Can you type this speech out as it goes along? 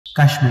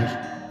Kashmir,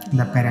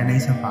 the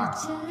paradise of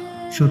arts.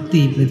 সত্যি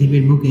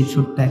পৃথিবীর বুকে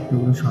ছোট্ট এক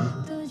টুকরো স্বর্গ।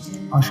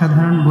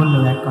 অসাধারণ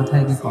বললেও এক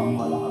কথায় একে কম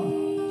বলা হবে।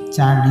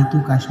 4 ঋতু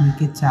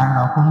কাশ্মীরকে 4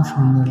 রকম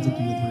সৌন্দর্য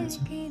তুলে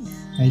ধরেছে।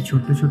 তাই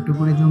ছোট্ট ছোট্ট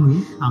করে জমি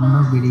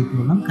আমরাও বেরিয়ে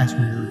পড়লাম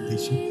কাশ্মীরের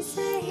উদ্দেশ্যে।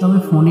 তবে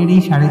ফোনের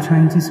এই 6.5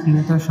 ইঞ্চি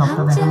স্ক্রিনে তো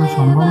সবটা দেখানো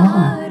সম্ভব হবে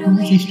না, তবু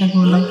চেষ্টা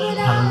করলাম।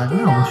 ভালো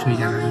লাগলে অবশ্যই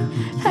জানাবেন।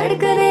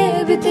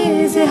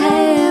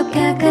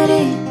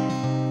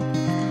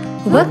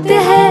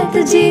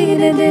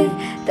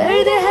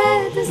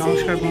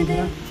 নমস্কার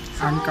বন্ধুরা,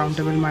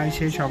 আনকাউন্টেবল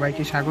মাইলসে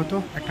সবাইকে স্বাগত।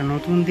 একটা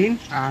নতুন দিন,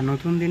 আর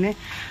নতুন দিনে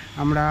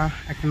আমরা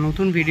একটা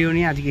নতুন ভিডিও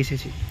নিয়ে আজকে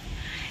এসেছি।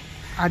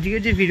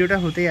 আজকের যে ভিডিওটা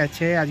হতে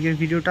যাচ্ছে, আজকের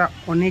ভিডিওটা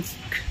অনেক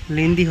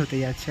লেন্দি হতে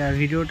যাচ্ছে, আর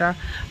ভিডিওটা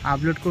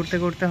আপলোড করতে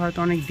করতে হয়তো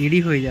অনেক দেরি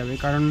হয়ে যাবে,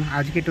 কারণ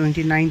আজকে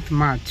 29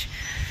 মার্চ,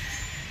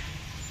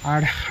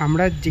 আর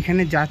আমরা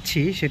যেখানে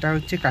যাচ্ছি সেটা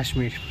হচ্ছে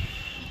কাশ্মীর।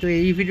 তো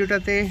এই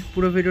ভিডিওটাতে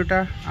পুরো ভিডিওটা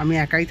আমি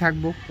একাই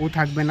থাকবো, ও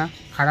থাকবে না।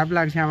 খারাপ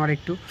লাগছে আমার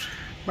একটু,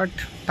 বাট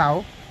তাও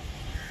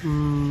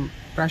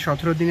প্রায়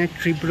 17 দিনের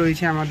ট্রিপ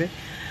রয়েছে আমাদের।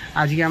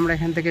 আজকে আমরা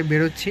এখান থেকে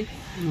বেরোচ্ছি,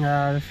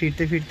 আর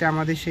ফিরতে ফিরতে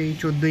আমাদের সেই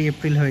 14ই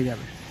এপ্রিল হয়ে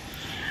যাবে।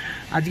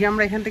 আজকে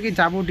আমরা এখান থেকে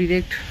যাব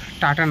ডিরেক্ট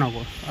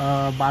টাটানগর।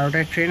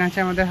 12টায় ট্রেন আছে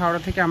আমাদের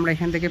হাওড়া থেকে। আমরা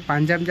এখান থেকে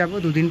পাঞ্জাব যাব,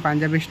 2 দিন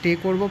পাঞ্জাবে স্টে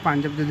করব।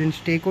 পাঞ্জাব 2 দিন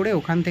স্টে করে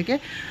ওখান থেকে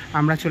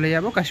আমরা চলে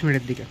যাব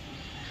কাশ্মীরের দিকে।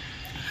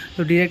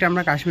 তো ডিরেক্ট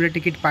আমরা কাশ্মীরের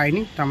টিকিট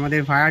পাইনি, তো আমাদের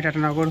ভায়া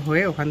টাটানগর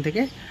হয়ে ওখান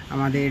থেকে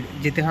আমাদের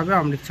যেতে হবে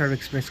অমৃতসর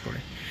এক্সপ্রেস করে।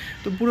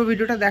 তো পুরো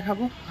ভিডিওটা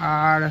দেখাবো।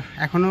 আর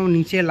এখনও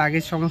নিচে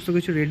লাগেজ সমস্ত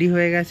কিছু রেডি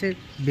হয়ে গেছে,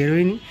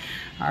 বেরোয়নি,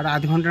 আর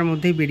আধ ঘন্টার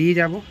মধ্যেই বেরিয়ে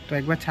যাব। তো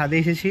একবার ছাদে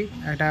এসেছি,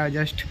 একটা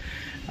জাস্ট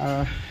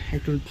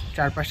একটু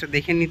চারপাশটা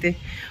দেখে নিতে।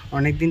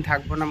 অনেক দিন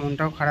থাকবো না,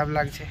 মনটাও খারাপ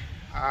লাগছে।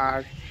 আর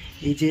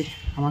এই যে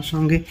আমার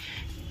সঙ্গে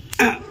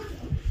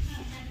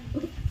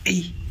এই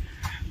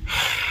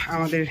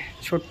আমাদের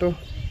ছোট্ট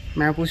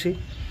ম্যাপুসি,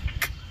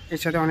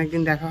 এর সাথে অনেক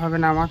দিন দেখা হবে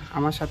না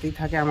আমার সাথেই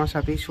থাকে, আমার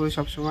সাথেই শোয়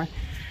সবসময়।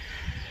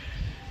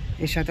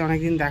 এর সাথে অনেক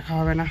দিন দেখা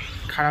হবে না,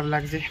 খারাপ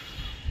লাগছে।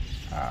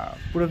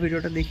 পুরো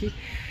ভিডিওটা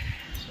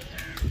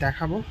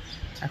দেখাবো।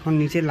 এখন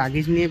নিচে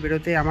লাগেজ নিয়ে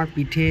বেরোতে আমার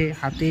পিঠে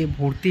হাতে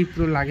ভর্তি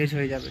পুরো লাগেজ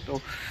হয়ে যাবে। তো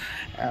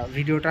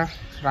ভিডিওটা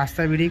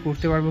রাস্তায় বেরিয়ে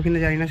করতে পারবো কিনা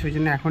জানি না, সেই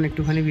জন্য এখন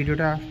একটুখানি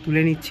ভিডিওটা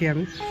তুলে নিচ্ছি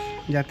আমি,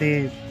 যাতে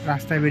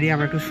রাস্তায় বেরিয়ে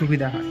আমার একটু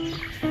সুবিধা হয়।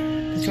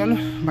 তো চলো,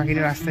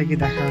 বাকিটা রাস্তায় গিয়ে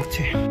দেখা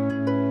হচ্ছে।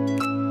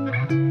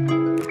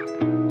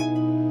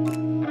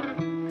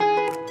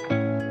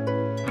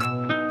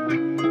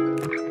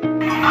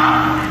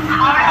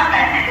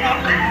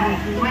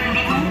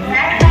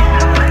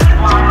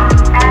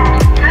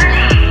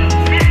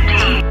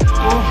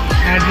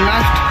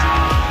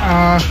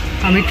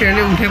 আমি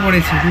ট্রেনে উঠে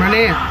পড়েছি, মানে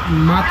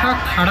মাথা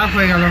খারাপ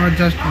হয়ে গেল আমার।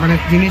 জাস্ট মানে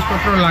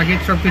জিনিসপত্র লাগেজ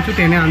সব কিছু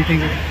ট্রেনে আনতে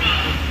গিয়ে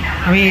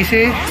আমি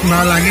এসে বা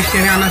লাগেজ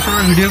ট্রেনে আনার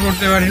সময় ভিডিও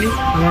করতে পারিনি।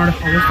 আমার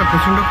অবস্থা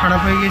প্রচণ্ড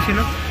খারাপ হয়ে গিয়েছিল।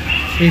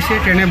 এসে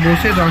ট্রেনে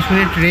বসে 10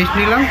 মিনিট রেস্ট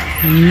নিলাম,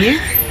 নিয়ে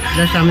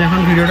জাস্ট আমি এখন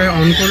ভিডিওটা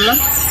অন করলাম।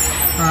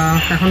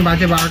 এখন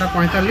বাজে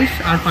 12:45,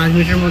 আর 5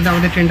 মিনিটের মধ্যে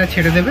আমাদের ট্রেনটা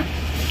ছেড়ে দেবে।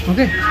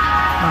 ওকে,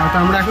 তো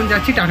আমরা এখন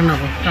যাচ্ছি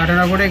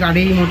টাটানগরে।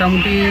 গাড়ি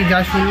মোটামুটি যা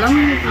শুনলাম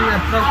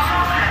অ্যাপ্রক্স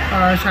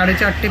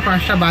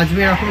 4:30-5টা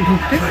বাজবে এরকম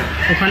ঢুকতে।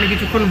 ওখানে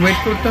কিছুক্ষণ ওয়েট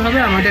করতে হবে।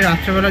 আমাদের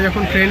রাত্রেবেলা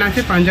যখন ট্রেন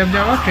আছে পাঞ্জাব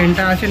যাওয়া,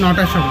 ট্রেনটা আছে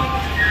 9টার সময়।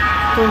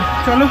 তো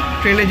চলো,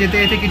 ট্রেনে যেতে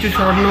যেতে কিছু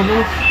শর্ট নেবো,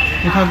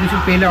 কোথাও কিছু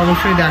পেলে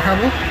অবশ্যই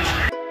দেখাবো।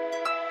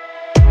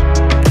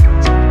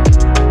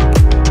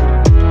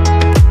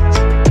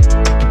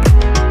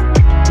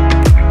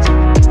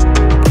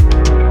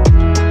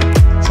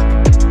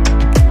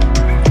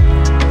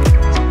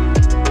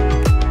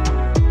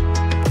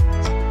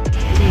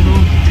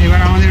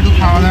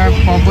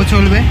 পর্ব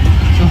চলবে।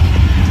 তো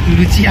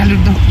লুচি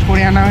আলুর দম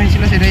করে আনা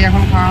হয়েছিল, সেটাই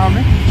এখন খাওয়া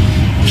হবে।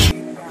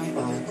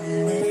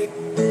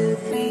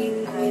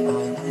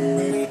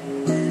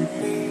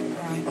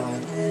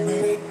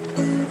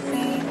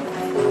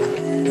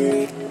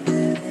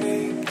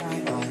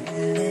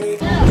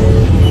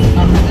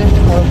 আমরা জাস্ট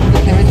খড়গপুরে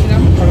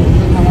থেমেছিলাম।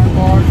 খড়গপুরে থামার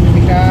পর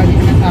এটা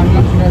যেখানে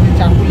থামলাম সেটা হচ্ছে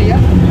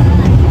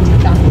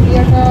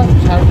চাকুলিয়াটা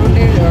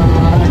ঝাড়খণ্ডের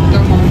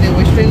একদম আমাদের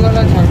ওয়েস্ট বেঙ্গল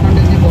আর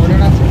ঝাড়খণ্ডের যে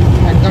বর্ডার আছে,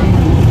 একদম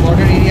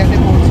বর্ডার এরিয়াতে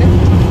পড়ছে।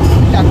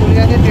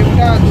 চাকুলিয়াতে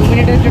ট্রেনটা 2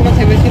 মিনিটের জন্য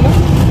থেমেছিল,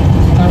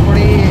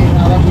 তারপরে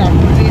আবার স্টার্ট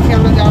করে দিয়েছি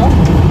আমরা যাওয়া।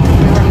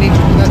 এবার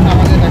নেক্সট কোথায়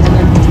থামাতে দেখা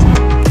যাবে।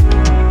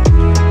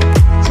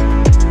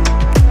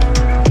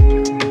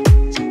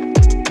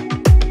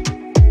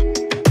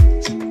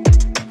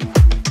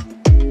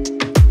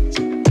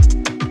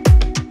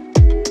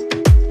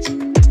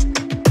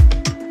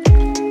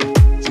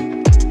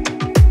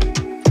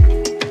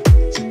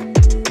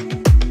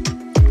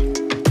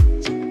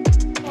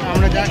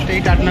 জাস্ট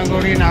এই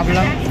টাটানগরে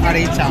নামলাম, আর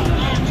এই চা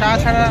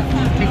ছাড়া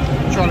ঠিক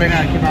চলে না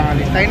আর কি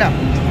বাঙালি, তাই না?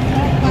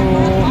 তো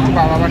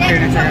বাবা আবার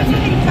ট্রেনে চলে গেছে।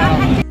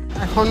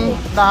 এখন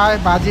প্রায়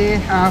বাজে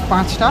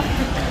 5টা।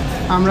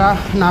 আমরা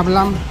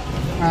নামলাম,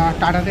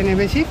 টাটাতে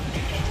নেমেছি,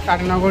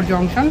 টাটানগর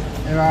জংশন।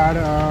 এবার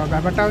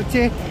ব্যাপারটা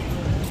হচ্ছে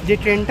যে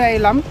ট্রেনটা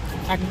এলাম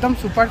একদম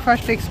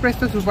সুপারফাস্ট এক্সপ্রেস।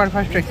 তো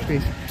সুপারফাস্ট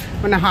এক্সপ্রেস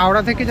মানে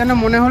হাওড়া থেকে যেন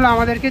মনে হলো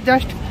আমাদেরকে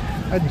জাস্ট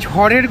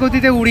ঝড়ের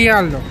গতিতে উড়িয়ে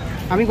আনলো।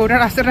 আমি গোটা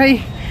রাস্তাটাই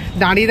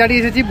দাঁড়িয়ে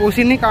দাঁড়িয়ে এসেছি,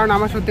 বসিনি, কারণ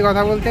আমার সত্যি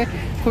কথা বলতে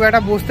খুব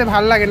একটা বসতে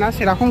ভালো লাগে না,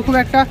 সেরকম খুব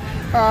একটা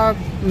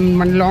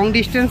মানে লং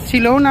ডিস্টেন্স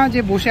ছিলও না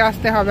যে বসে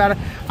আসতে হবে। আর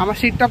আমার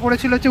সিটটা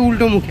পড়েছিল হচ্ছে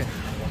উল্টো মুখে,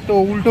 তো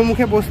উল্টো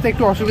মুখে বসতে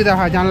একটু অসুবিধা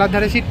হয়, জানলার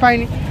ধারে সিট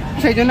পাইনি,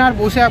 সেই জন্য আর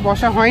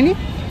বসা হয়নি।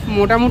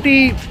 মোটামুটি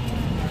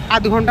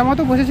আধ ঘন্টা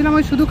মতো বসেছিলাম,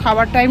 ওই শুধু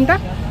খাবার টাইমটা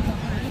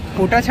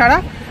ওটা ছাড়া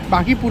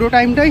বাকি পুরো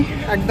টাইমটাই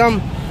একদম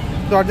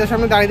দরজার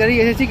সামনে দাঁড়িয়ে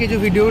দাঁড়িয়ে এসেছি, কিছু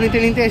ভিডিও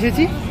নিতে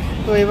এসেছি।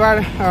 তো এবার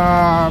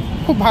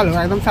খুব ভালো,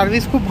 একদম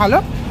সার্ভিস খুব ভালো।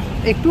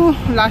 একটু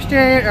লাস্টে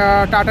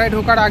টাটায়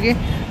ঢোকার আগে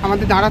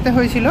আমাদের দাঁড়াতে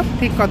হয়েছিল,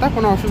 ঠিক কথা,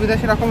 কোনো অসুবিধা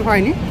সেরকম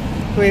হয়নি।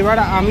 তো এবার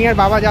আমি আর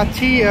বাবা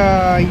যাচ্ছি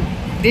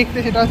দেখতে,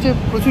 সেটা হচ্ছে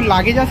প্রচুর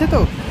লাগেজ আছে। তো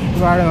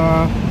এবার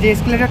যে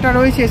এসকেলেটারটা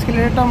রয়েছে,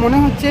 এসকেলেটারটা মনে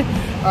হচ্ছে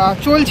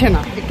চলছে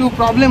না, একটু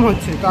প্রবলেম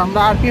হচ্ছে। তো আমরা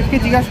আরপিএফকে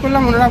জিজ্ঞাসা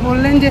করলাম, ওনারা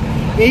বললেন যে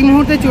এই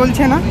মুহূর্তে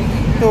চলছে না।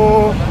 তো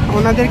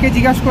ওনাদেরকে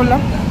জিজ্ঞাসা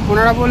করলাম,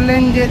 ওনারা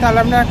বললেন যে তাহলে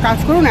আপনারা কাজ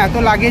করুন, এত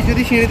লাগেজ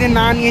যদি সিঁড়িতে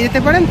না নিয়ে যেতে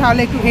পারেন তাহলে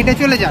একটু হেঁটে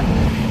চলে যান।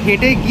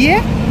 হেঁটে গিয়ে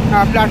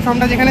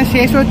প্ল্যাটফর্মটা যেখানে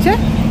শেষ হচ্ছে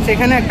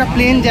সেখানে একটা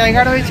প্লেন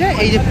জায়গা রয়েছে,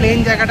 এই যে প্লেন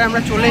জায়গাটা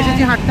আমরা চলে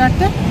এসেছি হাঁটতে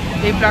হাঁটতে,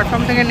 এই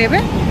প্ল্যাটফর্ম থেকে নেবে।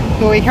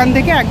 তো এখান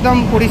থেকে একদম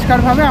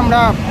পরিষ্কারভাবে আমরা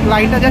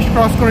লাইনটা জাস্ট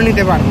ক্রস করে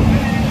নিতে পারবো।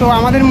 তো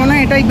আমাদের মনে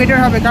হয় এটাই বেটার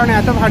হবে, কারণ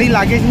এত ভারী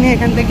লাগেজ নিয়ে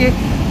এখান থেকে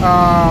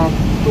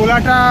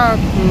তোলাটা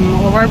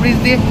ওভারব্রিজ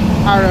দিয়ে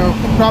আর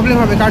খুব প্রবলেম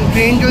হবে, কারণ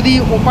ট্রেন যদি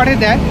ওপারে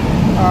দেয়,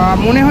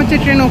 মনে হচ্ছে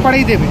ট্রেন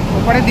ওপারেই দেবে,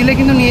 ওপারে দিলে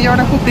কিন্তু নিয়ে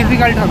যাওয়াটা খুব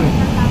ডিফিকাল্ট হবে।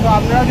 তো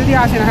আপনারা যদি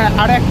আসেন, হ্যাঁ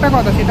আর একটা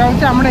কথা, সেটা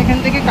হচ্ছে আমরা এখান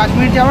থেকে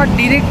কাশ্মীর যাওয়ার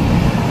ডিরেক্ট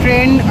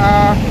ট্রেন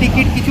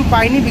টিকিট কিছু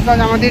পাইনি, বিকজ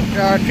আমাদের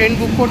ট্রেন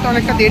বুক করতে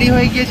অনেকটা দেরি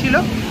হয়ে গিয়েছিল।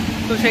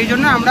 তো সেই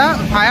জন্য আমরা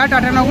ভায়া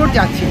টাটানগর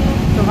যাচ্ছি।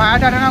 তো ভায়া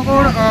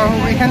টাটানগর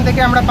এখান থেকে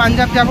আমরা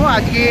পাঞ্জাব যাব,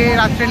 আজকে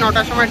রাত্রে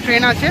 9টার সময়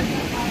ট্রেন আছে,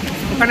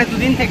 ওখানে 2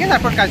 দিন থেকে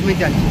তারপর কাশ্মীর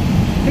যাচ্ছি।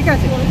 ঠিক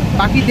আছে,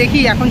 বাকি দেখি,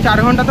 এখন 4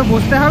 ঘন্টা তো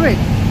বসতে হবে,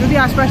 যদি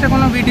আশপাশে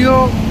কোনো ভিডিও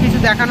কিছু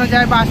দেখানো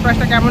যায় বা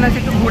আশপাশটা কেমন আছে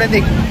একটু ঘুরে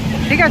দেখি।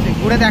 ঠিক আছে,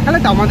 ঘুরে দেখালে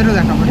তো আমাদেরও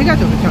দেখাবো। ঠিক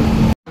আছে, চলো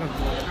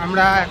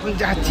আমরা এখন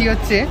যাচ্ছি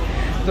হচ্ছে।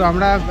 তো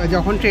আমরা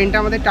যখন ট্রেনটা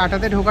আমাদের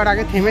টাটাতে ঢোকার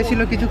আগে থেমেছিল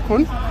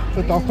কিছুক্ষণ, তো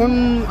তখন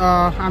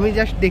আমি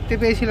জাস্ট দেখতে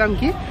পেয়েছিলাম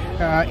কি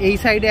এই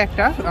সাইডে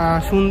একটা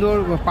সুন্দর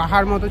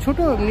পাহাড় মতো, ছোট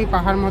এমনি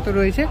পাহাড় মতো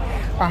রয়েছে,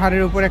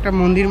 পাহাড়ের ওপর একটা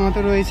মন্দির মতো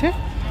রয়েছে।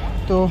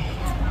 তো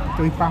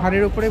ওই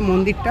পাহাড়ের ওপরে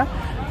মন্দিরটা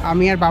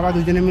আমি আর বাবা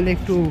দুজনে মিলে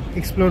একটু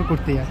এক্সপ্লোর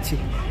করতে যাচ্ছি।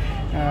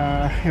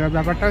 এবার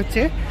ব্যাপারটা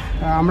হচ্ছে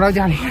আমরাও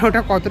জানি না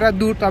ওটা কতটা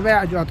দূর, তবে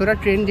যতটা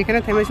ট্রেন যেখানে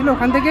থেমেছিল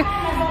ওখান থেকে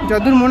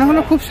যতদূর মনে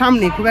হলো খুব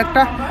সামনে, খুব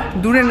একটা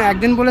দূরে না।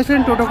 একদিন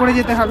বলেছিলেন টোটো করে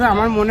যেতে হবে,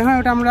 আমার মনে হয়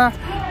ওটা আমরা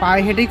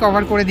পায়ে হেঁটেই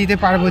কভার করে দিতে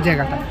পারবো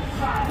জায়গাটা।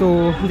 তো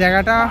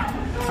জায়গাটা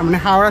মানে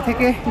হাওড়া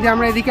থেকে যে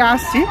আমরা এদিকে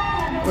আসছি,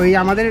 ওই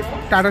আমাদের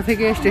টাটা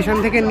থেকে স্টেশন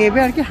থেকে নেবে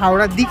আর কি,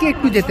 হাওড়ার দিকে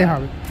একটু যেতে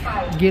হবে,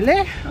 গেলে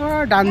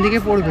ডান দিকে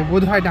পড়বে,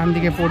 বোধ হয় ডান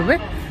দিকে পড়বে।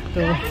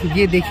 তো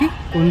গিয়ে দেখি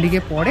কোন দিকে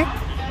পড়ে,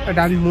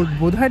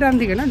 বোধ হয় ডান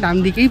দিকে না, ডান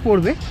দিকেই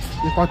পড়বে,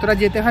 কতটা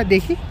যেতে হয়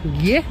দেখি,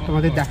 গিয়ে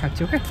তোমাদের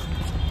দেখাচ্ছি। ওকে,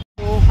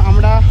 তো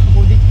আমরা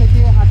ওদিক থেকে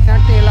হাঁটতে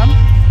হাঁটতে এলাম,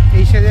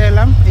 এই সাইডে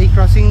এলাম, এই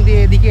ক্রসিং দিয়ে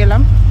এদিকে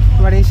এলাম।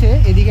 এবার এসে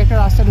এদিকে একটা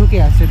রাস্তা ঢুকে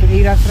আসছে, তো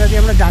এই রাস্তাটা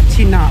দিয়ে আমরা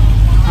যাচ্ছি না।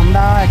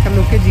 আমরা একটা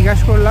লোককে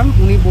জিজ্ঞাসা করলাম,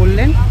 উনি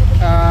বললেন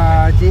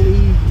যে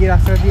এই যে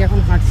রাস্তাটা দিয়ে এখন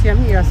হাঁটছি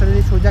আমি, এই রাস্তাটা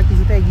দিয়ে সোজা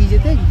কিছুটা এগিয়ে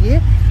যেতে গিয়ে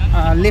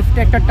লেফটে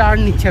একটা টার্ন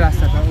নিচ্ছে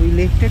রাস্তাটা, ওই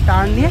লেফটে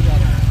টার্ন নিয়ে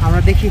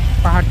আমরা দেখি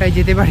পাহাড়টায়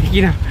যেতে পারি কি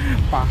না।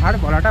 পাহাড়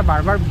বলাটা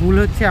বারবার ভুল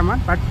হচ্ছে আমার,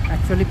 বাট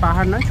অ্যাকচুয়ালি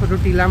পাহাড় নয়, ছোটো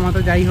টিলা মতো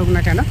যাই হোক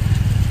না কেন।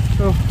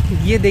 তো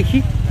গিয়ে দেখি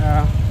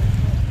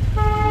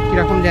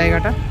কীরকম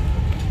জায়গাটা।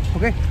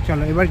 ওকে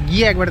চলো, এবার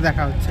গিয়ে একবার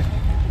দেখা হচ্ছে।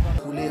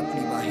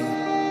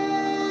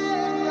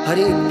 हर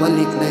एक पल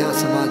एक नया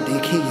सवाल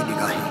देखे ये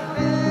निगाहें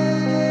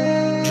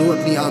जो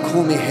अपनी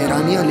आंखों में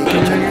हैरानियां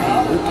लेकर चल रही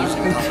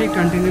है।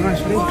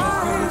 कंटिन्यूअसली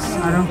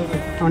आरो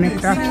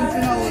অনেকটা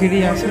সিঁড়ি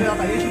আছে,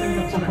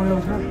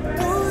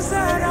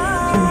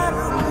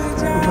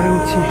 উপরে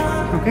উঠছি।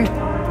 ওকে,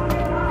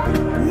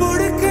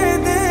 मुड़ के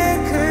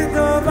देख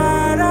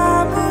दोबारा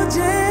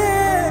मुझे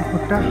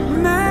ওটা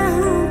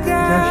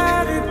জাস্ট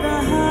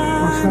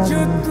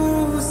जो तू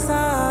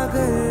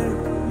सागर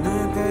न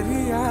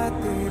दरिया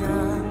तेरा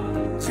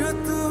जो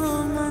तू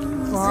मन।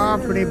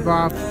 বাপ রে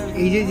বাপ,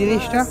 এই যে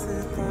জিনিসটা,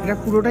 এটা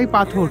পুরোটাই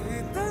পাথর,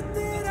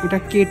 এটা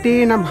কেটে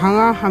না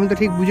ভাঙা আমি তো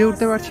ঠিক বুঝে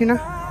উঠতে পারছি না,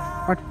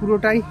 বাট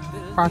পুরোটাই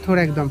পাথর,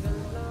 একদম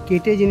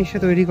কেটে জিনিসটা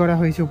তৈরি করা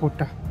হয়েছে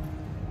উপরটা।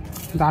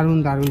 দারুণ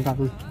দারুণ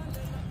দারুণ।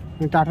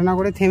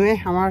 টাটানগরে থেমে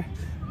আমার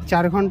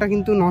 4 ঘন্টা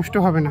কিন্তু নষ্ট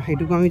হবে না,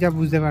 এটুকু আমি যা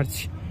বুঝতে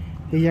পারছি।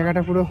 এই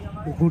জায়গাটা পুরো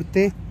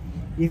ঘুরতে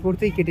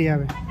করতেই কেটে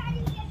যাবে,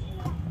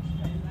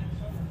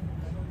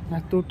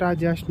 এতটা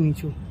জাস্ট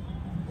নিচু।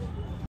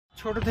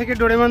 ছোট থেকে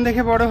ডোরেমন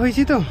দেখে বড়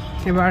হয়েছি, তো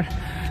এবার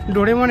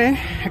ডোরেমনে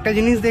একটা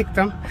জিনিস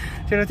দেখতাম,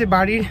 সেটা হচ্ছে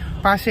বাড়ির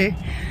পাশে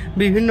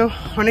বিভিন্ন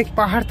অনেক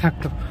পাহাড়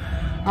থাকতো।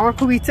 আমার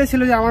খুব ইচ্ছা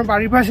ছিল যে আমার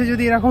বাড়ির পাশে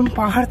যদি এরকম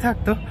পাহাড়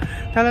থাকতো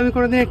তাহলে আমি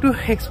কোনোদিন একটু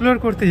এক্সপ্লোর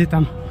করতে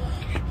যেতাম,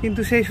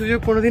 কিন্তু সেই সুযোগ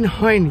কোনোদিন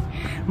হয়নি।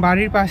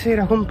 বাড়ির পাশে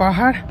এরকম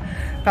পাহাড়,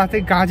 তাতে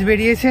গাছ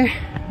বেরিয়েছে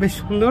বেশ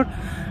সুন্দর।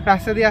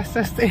 রাস্তা দিয়ে আস্তে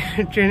আস্তে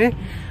ট্রেনে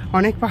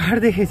অনেক পাহাড়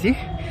দেখেছি,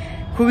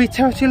 খুব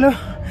ইচ্ছা হচ্ছিল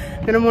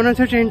যেন মনে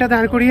হচ্ছে ট্রেনটা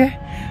দাঁড় করিয়ে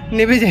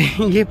নেমে যাই,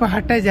 গিয়ে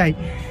পাহাড়টায় যাই।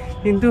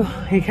 কিন্তু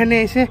এখানে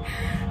এসে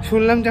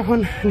শুনলাম যখন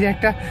যে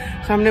একটা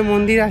সামনে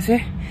মন্দির আছে,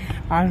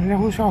 আর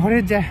যখন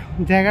শহরের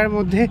জায়গার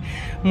মধ্যে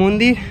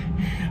মন্দির,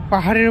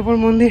 পাহাড়ের ওপর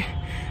মন্দির,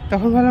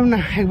 তখন ভাবলাম না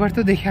একবার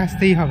তো দেখে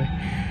আসতেই হবে।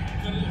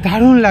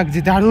 দারুণ লাগছে,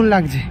 দারুণ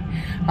লাগছে।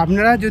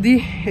 আপনারা যদি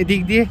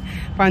এদিক দিয়ে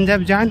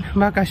পাঞ্জাব যান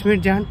বা কাশ্মীর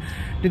যান,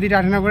 যদি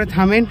টাটানগরে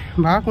থামেন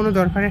বা কোনো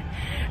দরকারে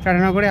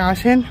টাটানগরে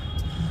আসেন,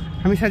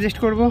 আমি সাজেস্ট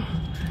করব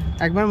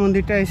একবার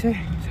মন্দিরটা এসে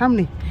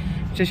সামনে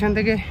স্টেশন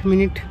থেকে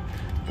মিনিট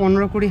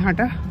 15-20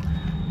 হাঁটা,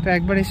 তো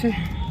একবার এসে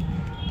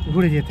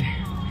ঘুরে যেতে।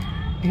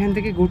 এখান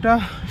থেকে গোটা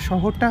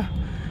শহরটা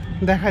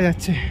দেখা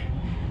যাচ্ছে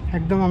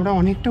একদম। আমরা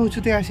অনেকটা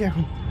উঁচুতে আছি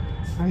এখন,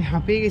 আমি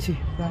হাঁপিয়ে গেছি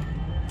প্রায়।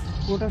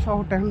 গোটা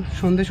শহরটা এখন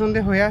সন্ধে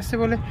সন্ধে হয়ে আসছে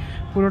বলে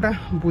পুরোটা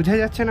বোঝা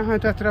যাচ্ছে না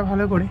হয়তো এতটা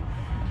ভালো করে।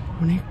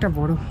 অনেকটা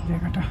বড়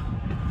জায়গাটা,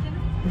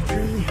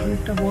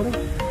 অনেকটা বড়।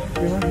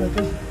 এবার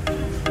হয়তো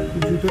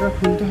জুতোটা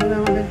খুলতে হবে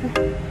আমাদেরকে,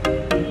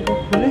 জুতোটা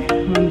খুলে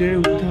মন্দিরে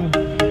উঠতে হবে।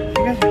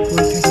 ঠিক আছে,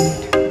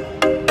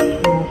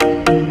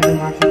 মন্দিরে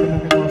মাকে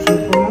তোমাকে দর্শন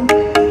করলাম,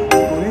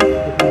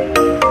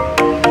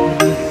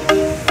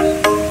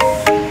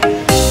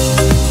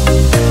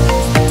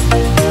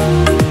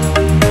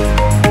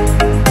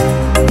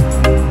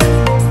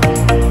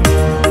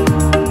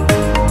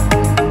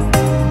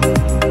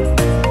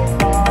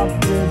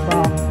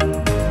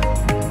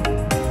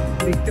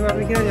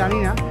 জানি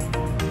না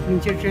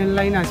নিচে ট্রেন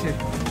লাইন আছে।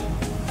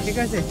 ঠিক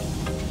আছে,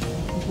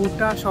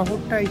 গোটা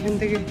শহরটা এখান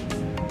থেকে,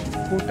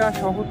 গোটা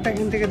শহরটা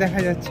এখান থেকে দেখা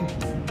যাচ্ছে।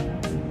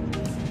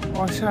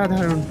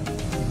 অসাধারণ,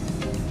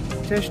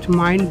 জাস্ট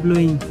মাইন্ড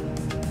ব্লোয়িং।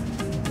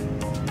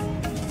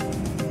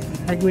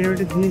 এক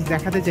মিনিটের জিনিস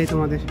দেখাতে চাই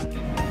তোমাদের।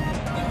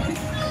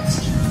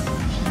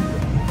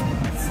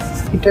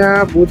 এটা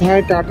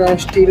বোধহয় টাটা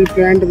স্টিল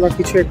প্ল্যান্ট বা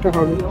কিছু একটা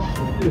হবে,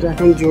 যেটা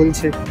এখন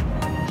জ্বলছে।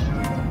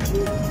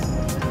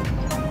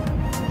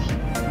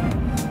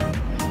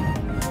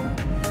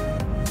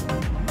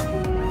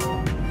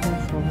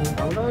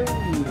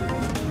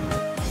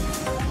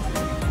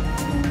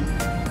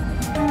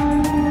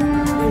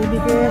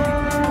 এইদিকে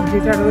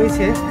যেটা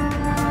রয়েছে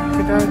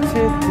সেটা হচ্ছে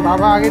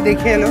বাবা আগে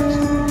দেখে এলো,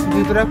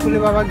 জুতোটা খুলে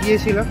বাবা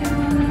গিয়েছিল।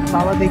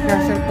 বাবা দেখে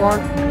আসার পর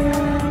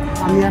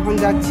আমি এখন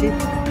যাচ্ছি।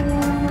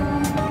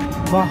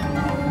 বাহ,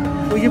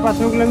 ওই যে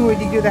পাথরগুলো আমি ওই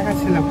দিক দিয়ে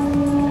দেখাচ্ছিলাম,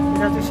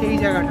 এটা হচ্ছে সেই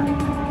জায়গাটা।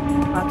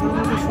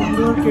 পাথরগুলো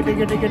সুন্দর কেটে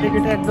কেটে কেটে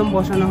কেটে একদম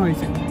বসানো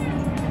হয়েছে।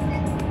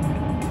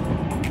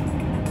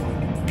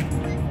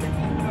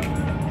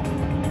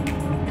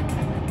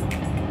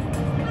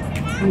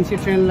 নিচে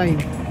ট্রেন লাইন,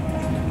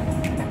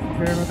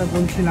 এর কথা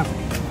বলছিলাম।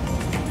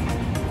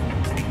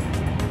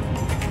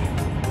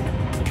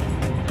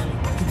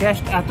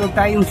 জাস্ট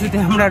এতটাই উঁচুতে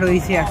আমরা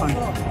রয়েছি এখন।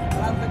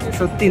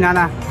 সত্যি না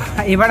না,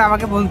 এবার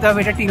আমাকে বলতে হবে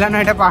এটা টিলা না,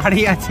 এটা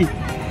পাহাড়েই আছি।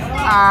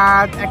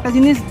 আর একটা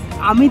জিনিস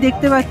আমি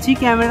দেখতে পাচ্ছি,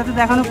 ক্যামেরাতে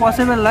দেখানো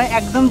পসিবল নয়,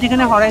 একদম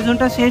যেখানে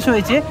হরাইজনটা শেষ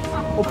হয়েছে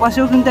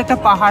ওপাশেও কিন্তু একটা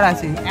পাহাড়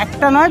আছে।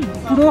 একটা নয়,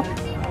 পুরো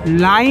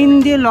লাইন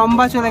দিয়ে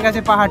লম্বা চলে গেছে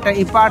পাহাড়টা,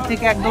 এপার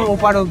থেকে একদম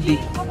ওপার অবধি।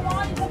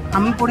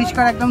 আমি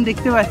পরিষ্কার একদম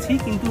দেখতে পাচ্ছি,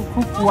 কিন্তু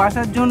খুব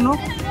কুয়াশার জন্য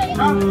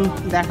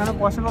দেখানো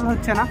পসিবল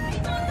হচ্ছে না।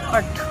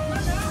 বাট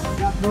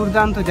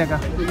দুর্দান্ত জায়গা,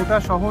 গোটা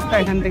শহরটা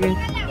এখান থেকে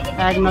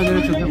এক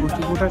নজরে চোখে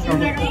পড়ছে, গোটা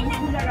শহরটা।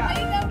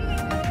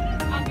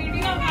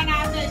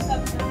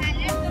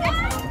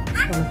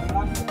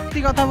 সত্যি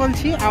কথা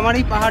বলছি, আমার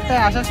এই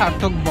পাহাড়টায় আসা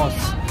সার্থক বস।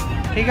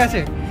 ঠিক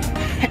আছে,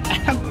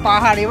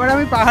 পাহাড়, এবার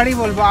আমি পাহাড়ই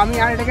বলবো, আমি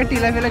আর এটাকে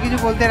টিলা ফেলে কিছু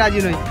বলতে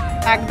রাজি নই।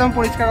 একদম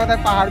পরিষ্কার কথা,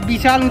 পাহাড়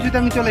বিশাল উঁচুতে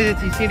আমি চলে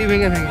এসেছি সিঁড়ি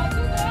ভেঙে ভেঙে।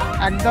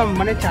 একদম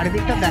মানে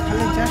চারিদিকটা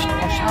দেখালে জাস্ট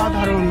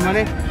অসাধারণ,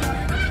 মানে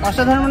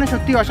অসাধারণ, মানে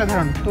সত্যি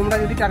অসাধারণ। তোমরা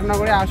যদি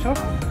টাটানগরে আসো,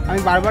 আমি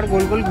বারবার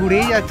গোল গোল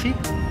ঘুরেই যাচ্ছি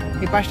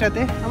এই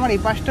পাশটাতে। আমার এই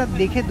পাশটা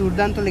দেখে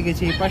দুর্দান্ত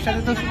লেগেছে। এই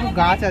পাশটাতে তো শুধু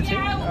গাছ আছে,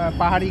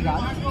 পাহাড়ি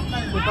গাছ।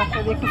 এই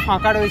পাশটাতে একটু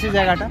ফাঁকা রয়েছে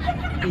জায়গাটা,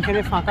 এখানে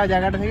ফাঁকা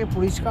জায়গাটা থেকে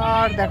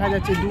পরিষ্কার দেখা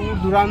যাচ্ছে দূর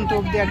দূরান্ত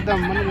অবধি, একদম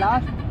মানে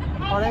লাস্ট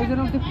হরাইজন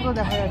অবধি পুরো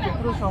দেখা যাচ্ছে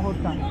পুরো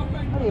শহরটা।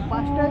 আর এই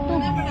পাশটায় তো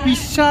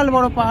বিশাল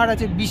বড় পাহাড়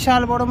আছে,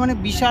 বিশাল বড়, মানে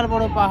বিশাল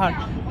বড় পাহাড়।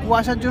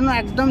 কুয়াশার জন্য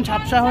একদম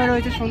ঝাপসা হয়ে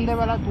রয়েছে,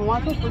 সন্ধ্যেবেলা ধোঁয়া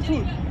তো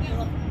প্রচুর।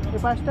 এ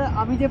পাশটা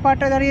আমি যে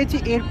পাহাড়টায় দাঁড়িয়েছি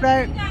এর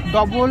প্রায়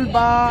ডবল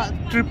বা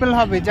ট্রিপল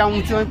হবে যা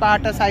উঁচু আমি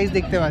পাহাড়টা সাইজ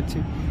দেখতে পাচ্ছি।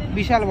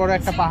 বিশাল বড়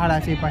একটা পাহাড়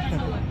আছে এই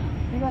পাশটাতে।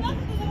 ঠিক আছে,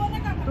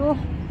 তো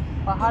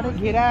পাহাড়ে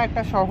ঘেরা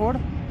একটা শহর,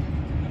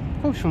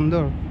 খুব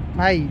সুন্দর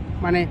ভাই।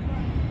 মানে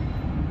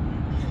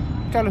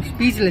চলো,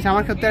 স্পিচলেস,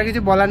 আমার সত্যি আর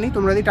কিছু বলার নেই।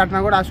 তোমরা যদি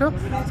টাটানগর আসো,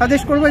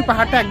 সাজেস্ট করবো এই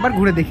পাহাড়টা একবার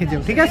ঘুরে দেখে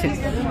যাও। ঠিক আছে,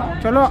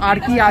 চলো আর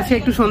কি আছে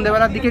একটু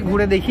সন্ধ্যেবেলার দিকে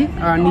ঘুরে দেখি।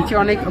 নিচে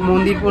অনেক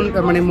মন্দির,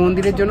 মানে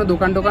মন্দিরের জন্য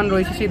দোকান টোকান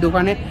রয়েছে, সেই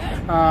দোকানে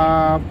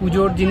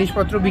পুজোর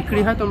জিনিসপত্র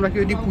বিক্রি হয়। তোমরা কি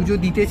যদি পুজো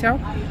দিতে চাও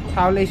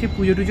তাহলে এসে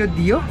পুজো টুজো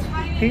দিও।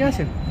 ঠিক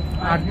আছে,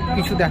 আর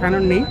কিছু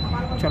দেখানোর নেই,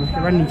 চলো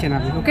এবার নিচে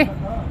নামি। ওকে,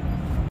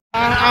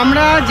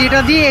 আমরা যেটা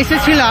দিয়ে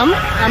এসেছিলাম,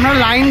 আমরা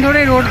লাইন ধরে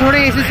রোড ধরে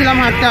এসেছিলাম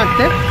হাঁটতে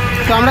হাঁটতে,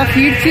 তো আমরা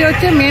ফিরছি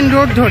হচ্ছে মেন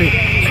রোড ধরে।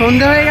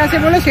 সন্ধে হয়ে গেছে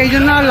বলে সেই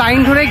জন্য আর লাইন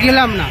ধরে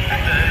গেলাম না।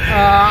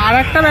 আর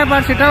একটা ব্যাপার,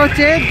 সেটা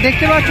হচ্ছে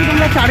দেখতে পাচ্ছ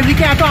তোমরা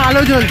চারিদিকে এত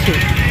আলো জ্বলছে,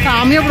 তা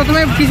আমিও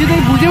প্রথমে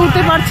কিছুতেই বুঝে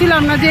উঠতে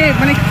পারছিলাম না যে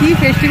মানে কী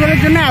ফেস্টিভ্যালের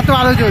জন্য এত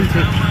আলো জ্বলছে,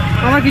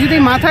 আমার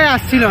কিছুতেই মাথায়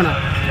আসছিল না।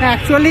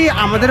 অ্যাকচুয়ালি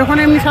আমাদের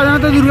ওখানে এমনি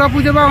সাধারণত দুর্গা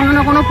পুজো বা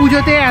অন্যান্য কোনো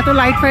পুজোতে এত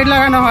লাইট ফাইট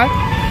লাগানো হয়,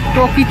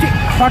 তো কিছু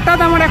হঠাৎ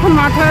আমার এখন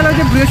মাথায় এলো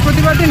যে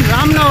বৃহস্পতিবার দিন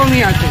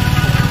রামনবমী আছে,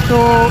 তো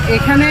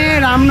এখানে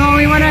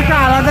রামনবমী মানে একটা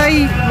আলাদাই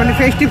মানে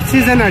ফেস্টিভ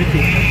সিজন আর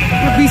কি।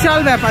 তো বিশাল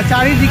ব্যাপার,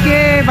 চারিদিকে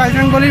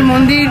বজরংবলীর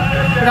মন্দির,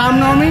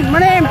 রামনবমী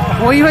মানে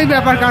হই হই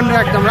ব্যাপার কাণ্ড,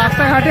 একদম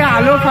রাস্তাঘাটে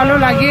আলো ফালো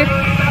লাগিয়ে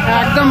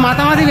একদম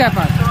মাতামাতি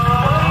ব্যাপার।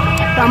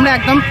 তো আমরা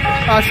একদম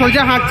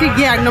সোজা হাঁটছি,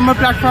 গিয়ে 1 নম্বর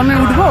প্ল্যাটফর্মে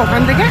উঠবো,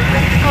 ওখান থেকে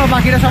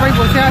বাকিরা সবাই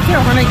বসে আছে,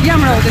 ওখানে গিয়ে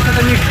আমরা ওদের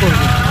সাথে মিট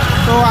করবো।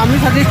 তো আমি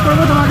সাজেস্ট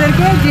করবো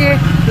তোমাদেরকে যে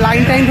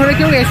লাইন টাইন ধরে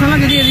কেউ এসো না,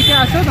 যদি এদিকে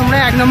আসো তোমরা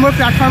 1 নম্বর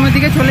প্ল্যাটফর্মের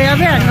দিকে চলে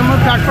যাবে। 1 নম্বর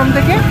প্ল্যাটফর্ম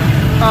থেকে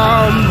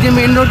যে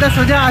মেন রোডটা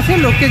সোজা আছে,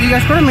 লোককে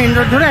জিজ্ঞাসা করে মেন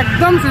রোড ধরে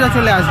একদম সোজা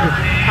চলে আসবে।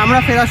 আমরা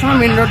ফেরার সময়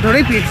মেন রোড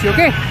ধরেই ফিরছি।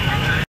 ওকে,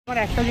 আমার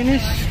একটা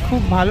জিনিস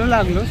খুব ভালো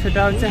লাগলো,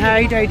 সেটা হচ্ছে হ্যাঁ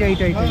এইটাই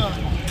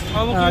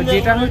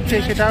যেটা হচ্ছে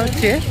সেটা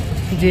হচ্ছে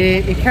যে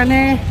এখানে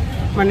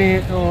মানে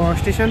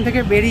স্টেশন থেকে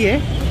বেরিয়ে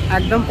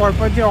একদম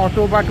পরপর যে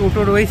অটো বা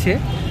টোটো রয়েছে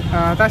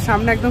তার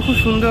সামনে একদম খুব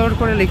সুন্দর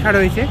করে লেখা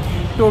রয়েছে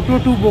টোটো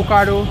টু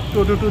বোকারো,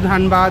 টোটো টু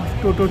ধানবাদ,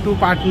 টোটো টু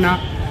পাটনা,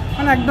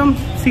 মানে একদম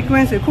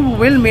সিকোয়েন্সে খুব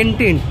ওয়েল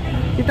মেনটেন,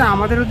 যেটা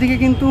আমাদের ওদিকে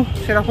কিন্তু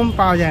সেরকম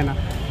পাওয়া যায় না।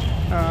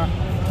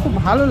 খুব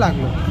ভালো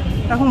লাগলো,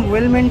 এরকম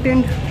ওয়েল মেনটেন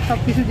সব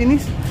কিছু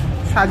জিনিস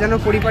সাজানো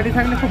পরিপাটি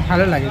থাকলে খুব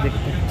ভালো লাগে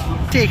দেখতে।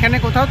 এখানে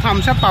কোথাও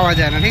থামস আপ পাওয়া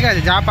যায় না, ঠিক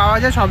আছে, যা পাওয়া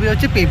যায় সবই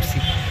হচ্ছে পেপসি,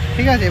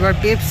 ঠিক আছে। এবার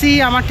পেপসি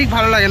আমার ঠিক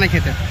ভালো লাগে না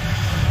খেতে।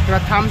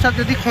 এবার থামস আপ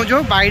যদি খোঁজো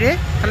বাইরে,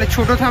 তাহলে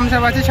ছোটো থামস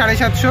আপ আছে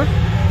 750,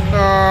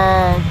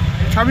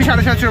 সবই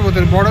 750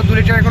 বোতল, বড় 2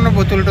 লিটারের কোনো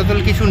বোতল টোতল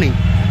কিছু নেই।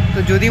 তো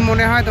যদি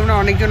মনে হয় তোমরা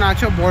অনেকজন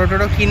আছো বড়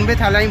টড়ো কিনবে,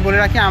 তাহলে আমি বলে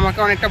রাখি আমাকে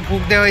অনেকটা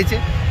ভুগতে হয়েছে,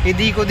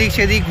 এদিক ওদিক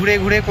সেদিক ঘুরে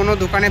ঘুরে কোনো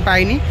দোকানে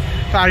পাইনি।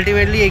 তো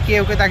আলটিমেটলি একে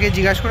ওকে তাকে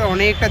জিজ্ঞাসা করে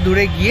অনেকটা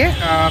দূরে গিয়ে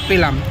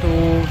পেলাম। তো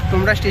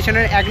তোমরা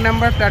স্টেশনের 1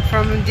 নম্বর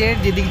প্ল্যাটফর্ম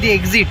যেদিক দিয়ে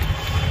এক্সিট,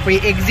 ওই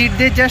এক্সিট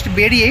দিয়ে জাস্ট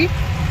বেরিয়েই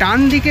ডান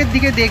দিকের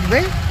দিকে দেখবে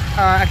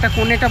একটা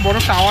কোণে একটা বড়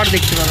টাওয়ার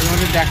দেখতে পাবে।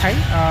 আমাদের দেখাই,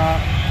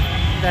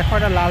 দেখো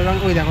একটা লাল রঙ,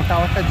 ওই দেখো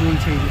টাওয়ারটা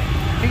জ্বলছে এই যে,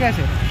 ঠিক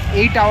আছে।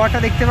 এই টাওয়ারটা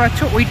দেখতে পাচ্ছ,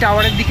 ওই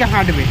টাওয়ারের দিকে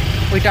হাঁটবে,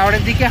 ওই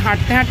টাওয়ারের দিকে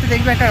হাঁটতে হাঁটতে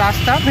দেখবে একটা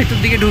রাস্তা ভেতর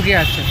দিকে ঢুকে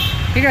আছে,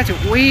 ঠিক আছে।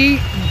 ওই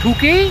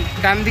ঢুকেই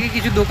ডান দিকে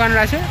কিছু দোকান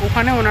আছে,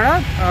 ওখানে ওনারা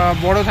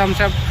বড়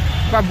থামস আপ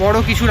বা বড়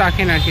কিছু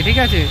রাখেন আর কি, ঠিক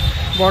আছে,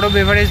 বড়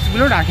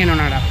বেভারেজগুলো রাখেন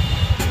ওনারা।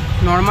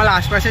 নর্মাল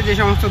আশপাশে যে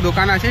সমস্ত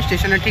দোকান আছে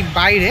স্টেশনের ঠিক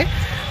বাইরে,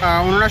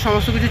 ওনারা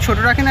সমস্ত কিছু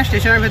ছোটো রাখেন, আর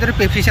স্টেশনের ভেতরে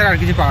পেপসি ছাড়া আর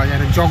কিছু পাওয়া যায়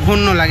না।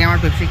 জঘন্য লাগে আমার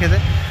পেপসি খেতে।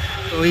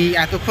 তো ওই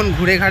এতক্ষণ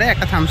ঘুরে ঘাড়ে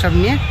একটা থামস আপ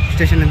নিয়ে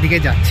স্টেশনের দিকে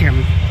যাচ্ছি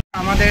আমি।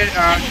 আমাদের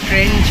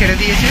ট্রেন ছেড়ে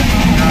দিয়েছে,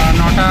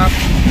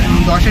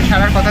 9:10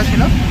 ছাড়ার কথা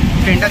ছিল,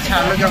 ট্রেনটা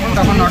ছাড়লো যখন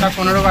তখন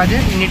 9:15 বাজে,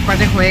 মিনিট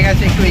 5 হয়ে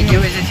গেছে, একটু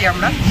এগিয়েও এসেছি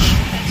আমরা।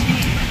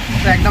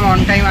 তো একদম অন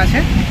টাইম আছে,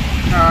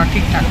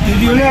 ঠিকঠাক,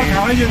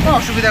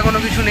 অসুবিধা কোনো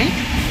কিছু নেই।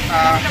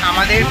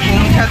 আমাদের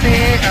পৌঁছাতে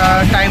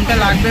টাইমটা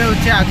লাগবে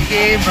হচ্ছে আজকে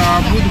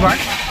বুধবার,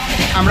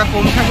 আমরা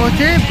পৌঁছাবো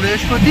হচ্ছে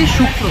বৃহস্পতি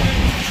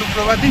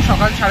শুক্রবার দিন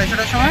সকাল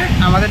 6:30টার সময়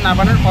আমাদের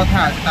নামানোর কথা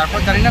আছে। তারপর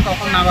জানি না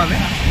কখন নামাবে,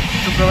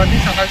 শুক্রবার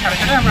দিন সকাল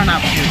 6:30টায় আমরা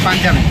নামছি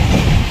পাঞ্জাবে।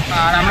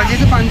 আর আমরা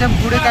যেহেতু পাঞ্জাব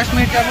ঘুরে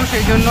কাশ্মীর যাবো,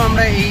 সেই জন্য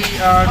আমরা এই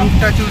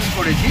রুটটা চুজ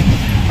করেছি।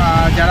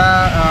 যারা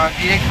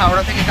ডিরেক্ট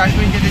হাওড়া থেকে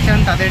কাশ্মীর যেতে চান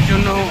তাদের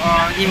জন্য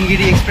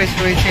হিমগিরি এক্সপ্রেস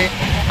রয়েছে,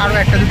 আরও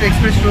 1-2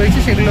 এক্সপ্রেস রয়েছে,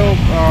 সেগুলো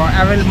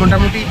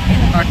মোটামুটি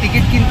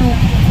টিকিট কিন্তু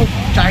খুব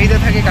চাহিদা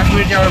থাকে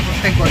কাশ্মীর যাওয়ার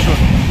প্রত্যেক বছর।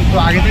 তো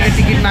আগে থেকে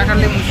টিকিট না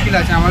কাটলে মুশকিল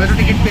আছে, আমাদেরও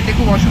টিকিট পেতে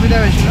খুব অসুবিধা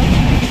হয়েছিল।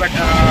 বাট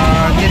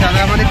যে দাদা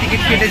আমাদের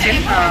টিকিট কেটেছেন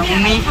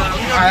উনি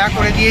ভায়া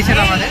করে দিয়েছেন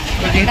আমাদের।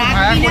 তো যেহেতু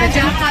ভায়া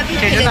করেছেন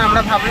সেই জন্য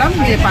আমরা ভাবলাম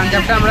যে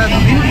পাঞ্জাবটা আমরা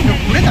 2 দিন একটু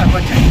ঘুরে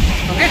তারপর যাই।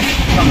 ওকে,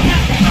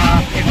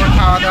 এরপর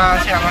খাওয়া দাওয়া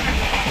আছে আবার।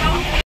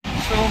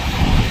 তো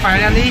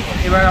ফাইনালি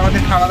এবার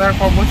আমাদের খাওয়া দাওয়ার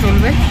পর্ব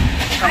চলবে।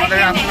 আমাদের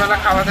রাত্রিবেলা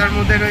খাওয়া দাওয়ার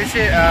মধ্যে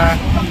রয়েছে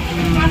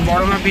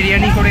বড় মা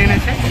বিরিয়ানি করে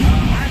এনেছে,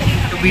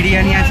 তো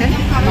বিরিয়ানি আছে,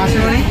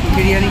 মাসেমণি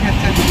বিরিয়ানি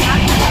খাচ্ছে,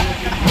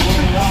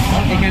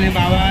 এখানে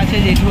বাবা আছে,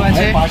 জেঠু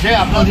আছে,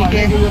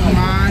 ওদিকে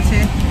মা আছে,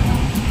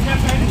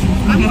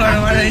 বড়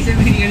হয়েছে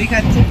বিরিয়ানি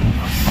খাচ্ছে।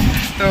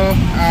 তো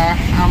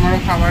আমারও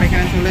খাবার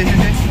এখানে চলে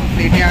এসেছে,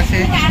 প্লেটে আছে,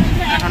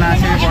 এখন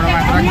আছে, বড়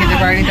মাত্রা খেতে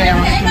পারিনি তাই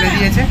আমাকে তুলে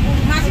দিয়েছে।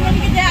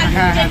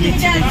 হ্যাঁ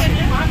দিচ্ছি।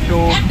 তো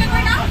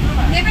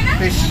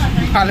বেশ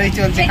ভালোই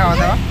চলছে খাওয়া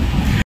দাওয়া।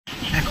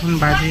 এখন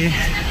বাজে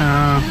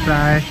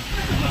প্রায়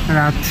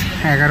রাত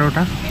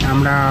 11টা,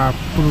 আমরা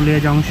পুরুলিয়া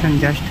জংশন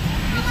জাস্ট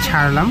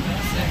ছাড়লাম।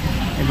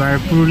 এবার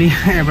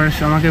এবার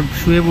আমাকে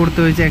শুয়ে পড়তে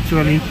হয়েছে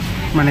অ্যাকচুয়ালি,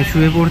 মানে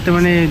শুয়ে পড়তে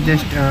মানে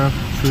জাস্ট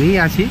শুয়েই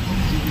আছি,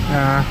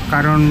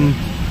 কারণ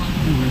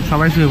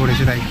সবাই শুয়ে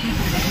পড়েছে তাই।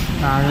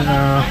 আর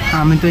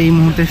আমি তো এই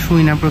মুহূর্তে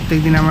শুই না, প্রত্যেক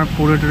দিন আমার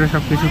পড়ে টোরে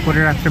সব কিছু করে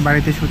রাত্রে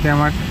বাড়িতে শুতে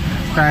আমার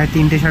প্রায়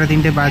 3টে সাড়ে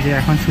 3টে বাজে।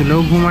 এখন শুলেও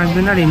ঘুম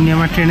আসবে না, আর এমনি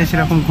আমার ট্রেনে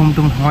সেরকম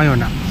ঘুমটুম হয়ও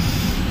না।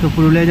 তো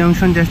পুরুলিয়া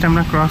জংশন জাস্ট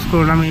আমরা ক্রস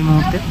করলাম এই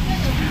মুহূর্তে।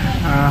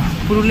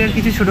 পুরুলিয়ার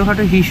কিছু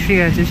ছোটোখাটো হিস্ট্রি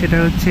আছে, সেটা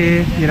হচ্ছে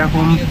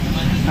যেরকম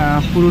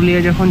পুরুলিয়া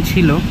যখন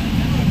ছিল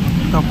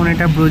তখন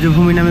এটা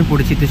ব্রজভূমি নামে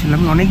পরিচিত ছিল।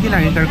 আমি অনেক দিন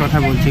আগেকার কথা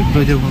বলছি,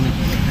 ব্রজভূমি।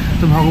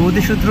 তো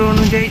ভগবতী সূত্র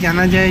অনুযায়ী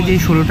জানা যায় যে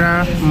 16টা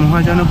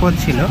মহাজনপদ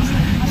ছিল,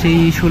 সেই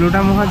 16টা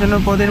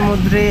মহাজনপদের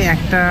মধ্যে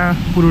একটা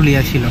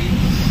পুরুলিয়া ছিল।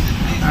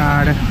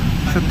 আর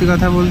সত্যি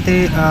কথা বলতে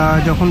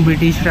যখন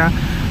ব্রিটিশরা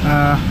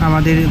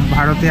আমাদের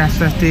ভারতে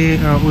আস্তে আস্তে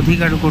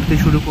অধিকার করতে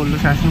শুরু করলো,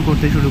 শাসন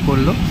করতে শুরু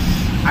করলো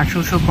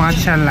 1805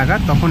 সাল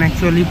নাগাদ, তখন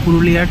অ্যাকচুয়ালি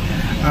পুরুলিয়ার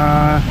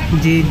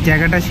যে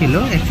জায়গাটা ছিল,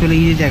 অ্যাকচুয়ালি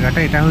এই যে জায়গাটা,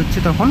 এটা হচ্ছে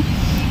তখন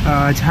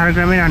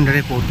ঝাড়গ্রামের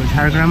আন্ডারে পড়তো।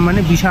 ঝাড়গ্রাম মানে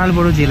বিশাল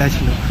বড় জেলা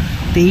ছিল,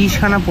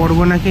 23খানা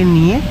পরগনাকে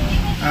নিয়ে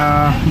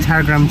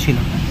ঝাড়গ্রাম ছিল।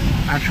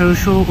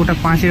 1800 ওটা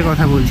 5-এর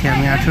কথা বলছি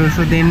আমি,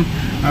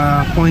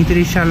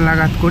 1835 সাল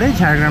নাগাদ করে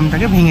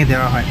ঝাড়গ্রামটাকে ভেঙে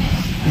দেওয়া হয়।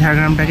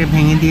 ঝাড়গ্রামটাকে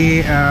ভেঙে দিয়ে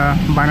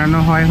বানানো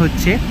হয়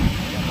হচ্ছে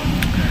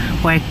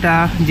কয়েকটা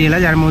জেলা,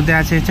 যার মধ্যে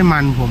আছে হচ্ছে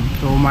মানভূম।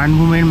 তো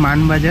মানভূমের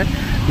মানবাজার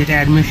যেটা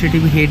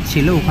অ্যাডমিনিস্ট্রেটিভ হেড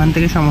ছিল, ওখান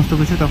থেকে সমস্ত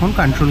কিছু তখন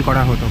কন্ট্রোল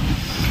করা হতো।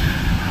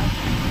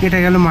 এটা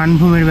গেল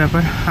মানভূমের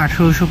ব্যাপার।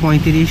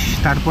 1835,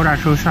 তারপর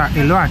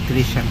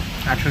 1838 সাল।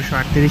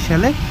 1838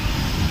 সালে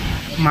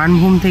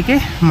মানভূম থেকে,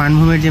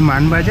 মানভূমের যে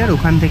মানবাজার,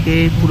 ওখান থেকে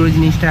পুরো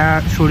জিনিসটা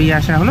সরিয়ে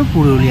আসা হলো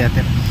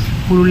পুরুলিয়াতে।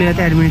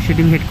 পুরুলিয়াতে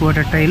অ্যাডমিনিস্ট্রেটিভ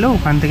হেডকোয়ার্টারটা এলো,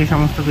 ওখান থেকে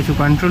সমস্ত কিছু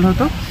কন্ট্রোল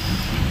হতো।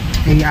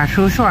 এই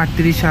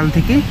 1838 সাল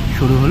থেকে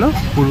শুরু হলো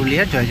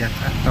পুরুলিয়ার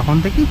জয়যাত্রা। তখন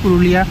থেকেই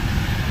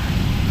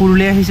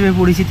পুরুলিয়া হিসেবে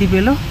পরিচিতি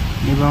পেল,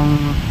 এবং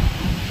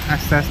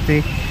আস্তে আস্তে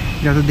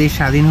যত দেশ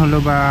স্বাধীন হলো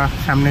বা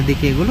সামনের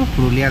দিকে এগুলো,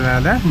 পুরুলিয়ার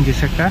আলাদা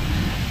নিজস্ব একটা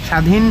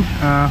স্বাধীন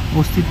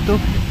অস্তিত্ব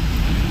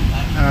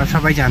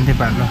সবাই জানতে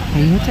পারলো।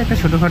 এই হচ্ছে একটা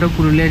ছোটোখাটো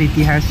পুরুলিয়ার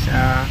ইতিহাস,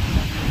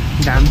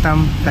 জানতাম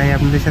তাই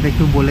আপনাদের সাথে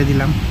একটু বলে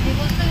দিলাম।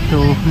 তো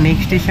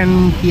নেক্সট স্টেশন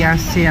কি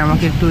আসছে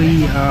আমাকে একটু ওই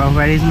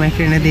হোয়ার ইজ মাই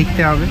ট্রেনে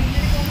দেখতে হবে।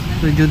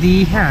 তো যদি,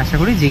 হ্যাঁ আশা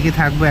করি জেগে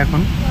থাকবো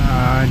এখন,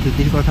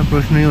 যদির কথা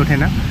প্রশ্নই ওঠে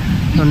না।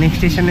 তো নেক্সট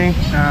স্টেশনে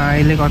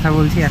এলে কথা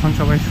বলছি। এখন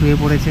সবাই শুয়ে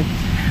পড়েছে,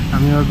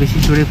 আমি আবার বেশি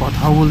জোরে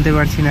কথাও বলতে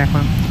পারছি না,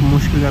 এখন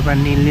মুশকিল ব্যাপার।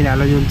 নীল নীল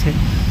আলো জ্বলছে,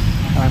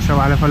 সব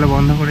আলো ফালো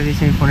বন্ধ করে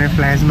দিয়েছে। আমি ফোনের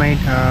ফ্ল্যাশ লাইট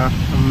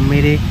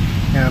মেরে,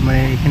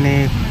 মানে এখানে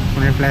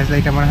ফোনের ফ্ল্যাশ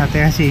লাইট আমার হাতে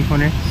আছে, এই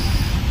ফোনের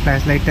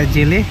ফ্ল্যাশ লাইটটা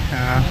জেলে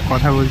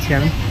কথা বলছি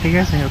আমি। ঠিক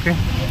আছে, ওকে,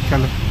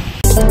 চলো।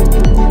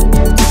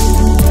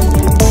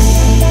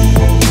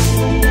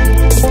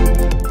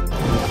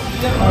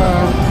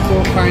 তো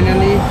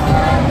ফাইনালি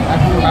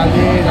এখন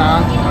বাজে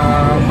রাত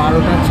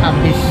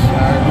 12:26,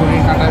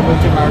 ঘড়ির কাটায়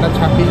বলছে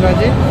 12:26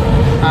 বাজে।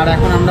 আর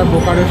এখন আমরা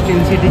বোকারো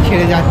স্টিল সিটি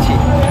ছেড়ে যাচ্ছি।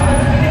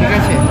 ঠিক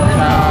আছে,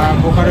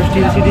 বোকারো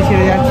স্টিল সিটি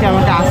ছেড়ে যাচ্ছি।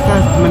 আমাকে আস্তে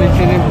আস্তে, মানে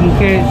ট্রেনের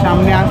মুখের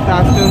সামনে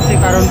আসতে হচ্ছে,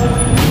 কারণ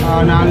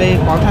নাহলে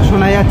কথা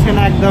শোনা যাচ্ছে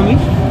না একদমই।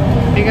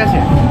 ঠিক আছে,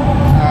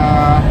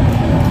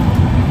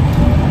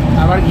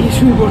 আবার গিয়ে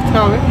শুরু করতে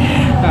হবে।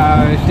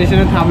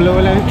 স্টেশনে থামলো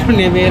বলে আমি একটু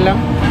নেমে এলাম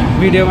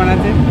ভিডিও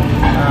বানাতে।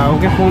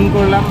 ওকে ফোন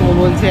করলাম, ও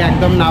বলছে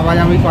একদম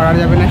নামাজামি করা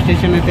যাবে না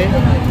স্টেশনেতে।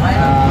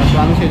 তো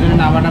আমি সেই জন্য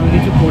নামাটামি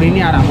কিছু করিনি।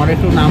 আর আমার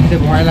একটু নামতে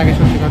ভয় লাগে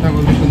সত্যি কথা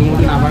বলতে,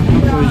 শুধুমাত্র নামার কোনো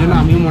প্রয়োজন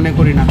আমিও মনে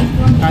করি না,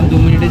 কারণ 2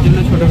 মিনিটের জন্য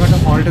ছোটোখাটো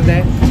হল্ট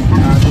দেয়,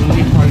 2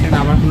 মিনিট হল্টে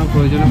নামার কোনো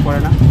প্রয়োজনও পড়ে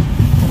না।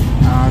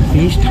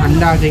 বেশ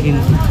ঠান্ডা আছে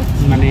কিন্তু,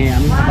 মানে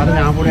আমি হঠাৎ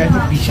না পড়ে আছি,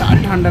 বিশাল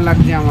ঠান্ডা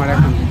লাগছে আমার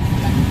এখন।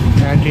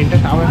 ট্রেনটা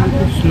তাও এখন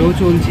খুব স্লো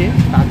চলছে,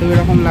 তাতেও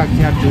এরকম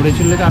লাগছে, আর জোরে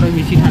চললে তো আরও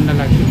বেশি ঠান্ডা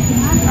লাগছে।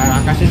 আর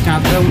আকাশের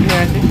চাঁদটা উঠে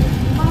আছে,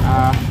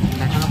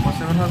 দেখানো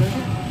পসিবল হবে।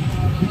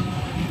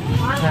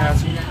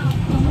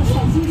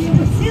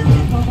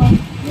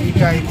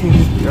 এইটা আই থিঙ্ক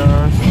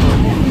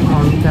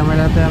অন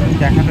ক্যামেরাতে আমি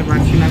দেখাতে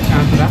পারছি না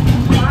চাঁদটা,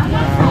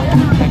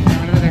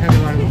 ক্যামেরাতে দেখাতে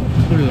পারবো।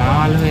 একটু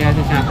লাল হয়ে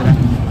আছে চাঁদটা,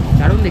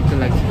 দারুণ দেখতে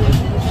লাগছে।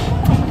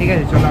 ঠিক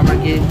আছে, চলো আমরা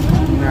গিয়ে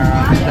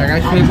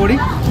জায়গায় শুয়ে পড়ি।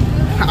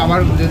 আবার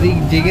যদি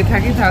জেগে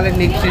থাকি তাহলে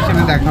নেক্সট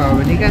স্টেশনে দেখা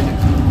হবে। ঠিক আছে,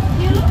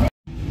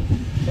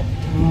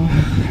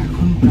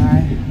 এখন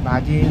প্রায়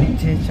বাজে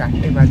হচ্ছে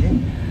 4টে বাজে।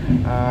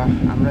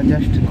 আমরা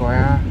জাস্ট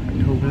গয়া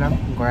ঢুকলাম,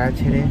 গয়া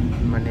ছেড়ে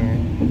মানে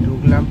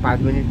ঢুকলাম, 5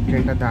 মিনিট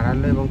ট্রেনটা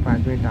দাঁড়ালো, এবং 5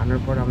 মিনিট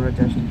দাঁড়ানোর পর আমরা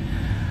জাস্ট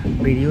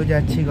বেরিয়েও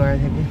যাচ্ছি গয়া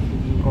থেকে।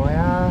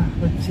 গয়া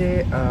হচ্ছে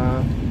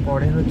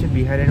পরে হচ্ছে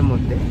বিহারের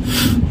মধ্যে,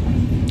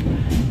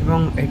 এবং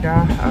এটা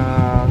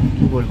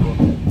কি বলবো,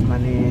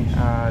 মানে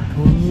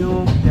ধর্মীয়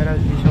যারা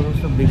যে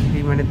সমস্ত ব্যক্তি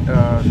মানে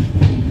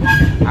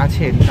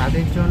আছেন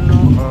তাদের জন্য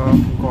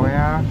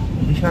গয়া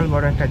বিশাল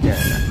বড় একটা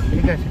জায়গা।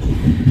 ঠিক আছে,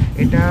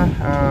 এটা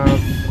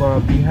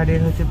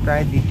বিহারের হচ্ছে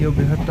প্রায় 2য়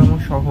বৃহত্তম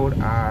শহর।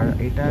 আর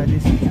এটা যে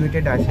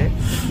সিচুয়েটেড আছে,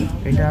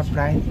 এটা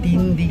প্রায়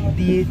 3 দিক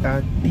দিয়ে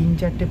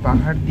 3-4টে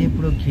পাহাড় দিয়ে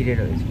পুরো ঘিরে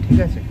রয়েছে। ঠিক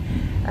আছে,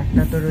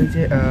 একটা তো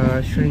রয়েছে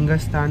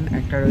শৃঙ্গস্থান,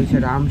 একটা রয়েছে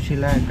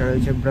রামশিলা, একটা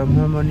রয়েছে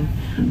ব্রহ্মমণি,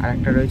 আর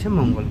একটা রয়েছে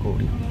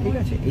মঙ্গলগৌরী। ঠিক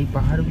আছে, এই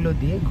পাহাড়গুলো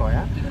দিয়ে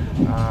গয়া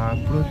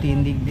পুরো 3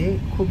 দিক দিয়ে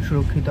খুব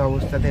সুরক্ষিত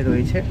অবস্থাতে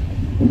রয়েছে।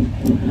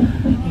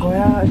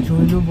 গয়া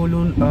জৈন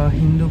বলুন,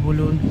 হিন্দু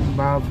বলুন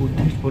বা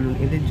বুদ্ধিস্ট বলুন,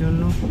 এদের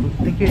জন্য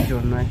প্রত্যেকের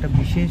জন্য একটা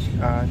বিশেষ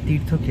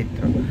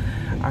তীর্থক্ষেত্র।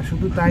 আর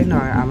শুধু তাই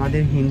নয়,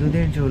 আমাদের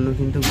হিন্দুদের জন্য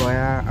কিন্তু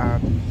গয়া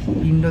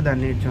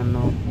পিণ্ডদানের জন্য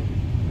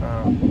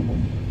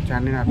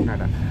জানেন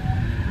আপনারা।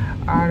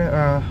 আর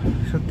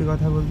সত্যি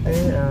কথা বলতে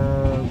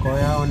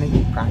গয়া অনেক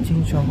প্রাচীন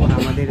শহর,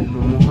 আমাদের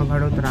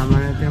মহাভারত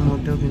রামায়ণের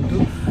মধ্যেও কিন্তু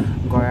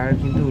গয়ার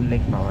কিন্তু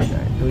উল্লেখ পাওয়া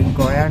যায়। তো এই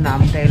গয়া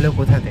নামটা এলো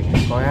কোথা থেকে?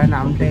 গয়া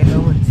নামটা এলো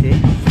হচ্ছে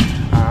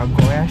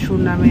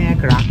গয়াসুর নামে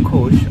এক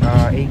রাক্ষস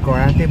এই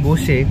গয়াতে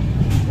বসে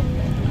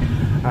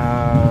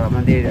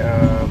আমাদের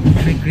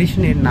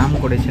শ্রীকৃষ্ণের নাম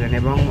করেছিলেন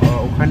এবং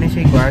ওখানে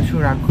সেই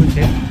গয়াসুর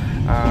রাক্ষসের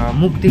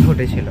মুক্তি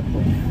ঘটেছিল,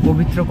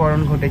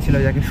 পবিত্রকরণ ঘটেছিল,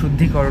 যাকে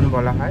শুদ্ধিকরণ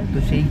বলা হয়। তো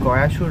সেই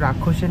গয়াসুর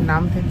রাক্ষসের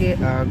নাম থেকে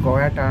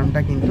গয়া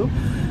টার্মটা কিন্তু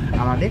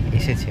আমাদের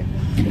এসেছে।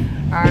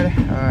 আর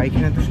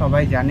এখানে তো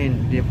সবাই জানেন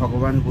যে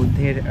ভগবান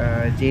বুদ্ধের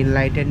যে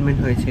এনলাইটেনমেন্ট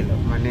হয়েছিল,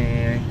 মানে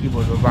কি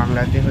বলবো,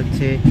 বাংলাতে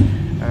হচ্ছে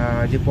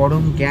যে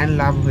পরম জ্ঞান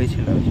লাভ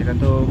হয়েছিল, সেটা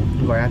তো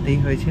গয়াতেই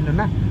হয়েছিল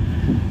না?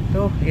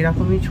 তো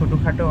এরকমই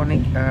ছোটোখাটো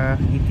অনেক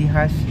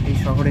ইতিহাস এই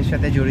শহরের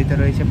সাথে জড়িত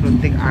রয়েছে,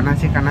 প্রত্যেক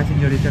আনাচে কানাচে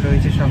জড়িত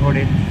রয়েছে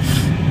শহরের।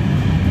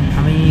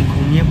 আমি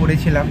ঘুমিয়ে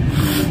পড়েছিলাম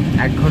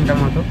 1 ঘন্টা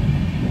মতো,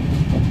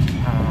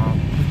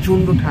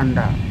 প্রচণ্ড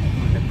ঠান্ডা,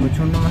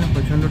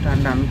 প্রচণ্ড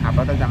ঠান্ডা। আমি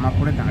হাফাতা জামা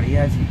পরে দাঁড়িয়ে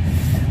আছি,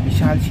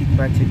 বিশাল শীত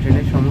পাচ্ছে।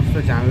 ট্রেনের সমস্ত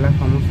জানলা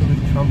সমস্ত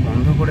কিছু সব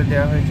বন্ধ করে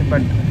দেওয়া হয়েছে,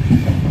 বাট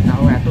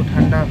তাও এত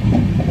ঠান্ডা।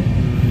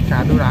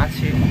 চাদর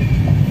আছে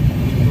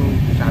কিন্তু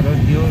চাদর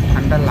দিয়েও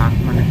ঠান্ডা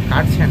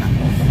কাটছে না,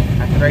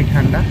 এতটাই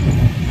ঠান্ডা।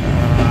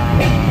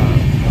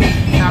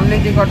 সামনে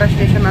যে কটা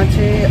স্টেশন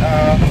আছে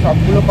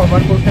সবগুলো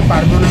কভার করতে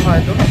পারবো না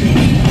হয়তো,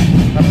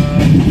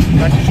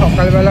 বাট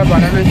সকালবেলা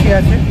বারাণসী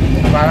আছে,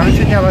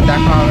 বারাণসীতে আবার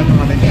দেখা হবে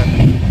তোমাদের সাথে।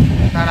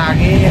 তার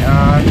আগে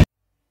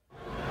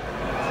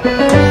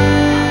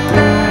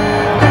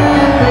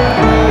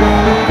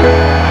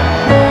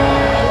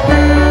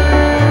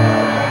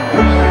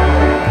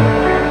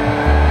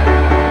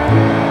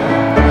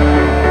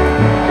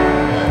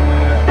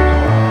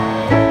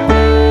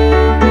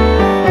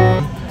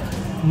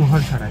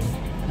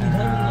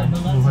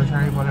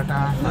মুঘলসরাই বলাটা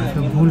হয়তো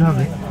ভুল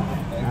হবে,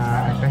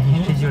 একটা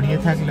হিস্ট্রি জড়িয়ে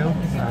থাকলেও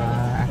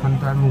এখন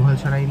তো আর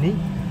মুঘলসরাই নেই,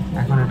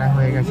 এখন এটা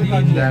হয়ে গেছে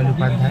দীনদয়াল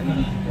উপাধ্যায়।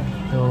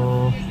 তো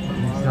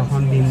যখন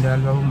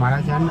দীনদয়ালবাবু মারা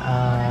যান,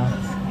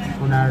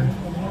 ওনার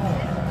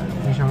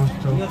যে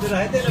সমস্ত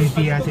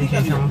স্মৃতি আছে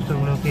সেই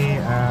সমস্তগুলোকে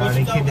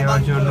রেখে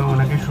দেওয়ার জন্য,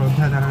 ওনাকে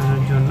শ্রদ্ধা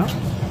জানানোর জন্য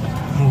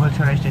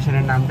মুঘলসরাই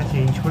স্টেশনের নামটা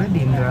চেঞ্জ করে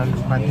দীনদয়াল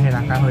উপাধ্যায়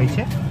রাখা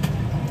হয়েছে।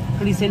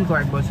 রিসেন্ট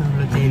কয়েক বছর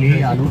হলো চেঞ্জ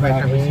হয়েছে, খুব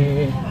একটা বেশি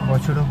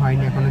বছরও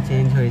হয়নি, এখনও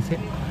চেঞ্জ হয়েছে।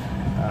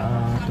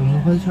 তো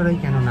মুঘলসরাই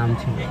কেন নাম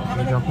ছিল?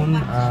 যখন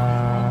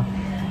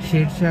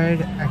শেরশাহের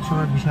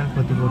একসময় বিশাল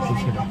প্রতিপত্তি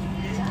ছিল,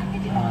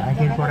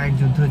 একের পর এক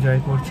যুদ্ধ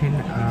জয় করছেন,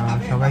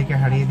 সবাইকে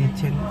হারিয়ে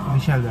দিচ্ছেন,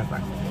 বিশাল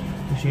ব্যাপার।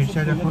 তো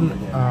শেরশাহ যখন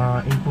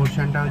এই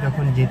পোর্শনটাও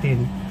যখন যেতেন,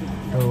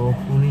 তো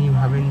উনি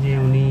ভাবেন যে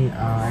উনি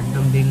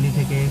একদম দিল্লি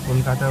থেকে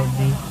কলকাতা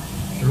অবধি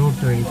রোড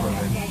তৈরি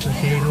করবেন। তো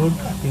সেই রোড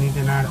তিনি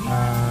তেনার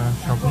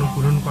স্বপ্ন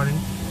পূরণ করেন,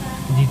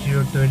 জিটি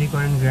রোড তৈরি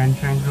করেন, গ্র্যান্ড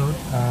ট্রাঙ্ক রোড,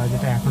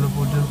 যেটা এখনও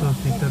পর্যন্ত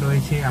অস্তিত্ব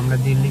রয়েছে, আমরা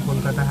দিল্লি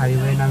কলকাতা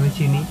হাইওয়ে নামে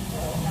চিনি।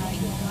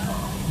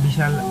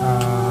 বিশাল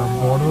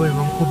বড়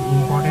এবং খুব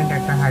ইম্পর্ট্যান্ট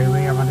একটা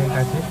হাইওয়ে আমাদের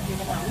কাছে।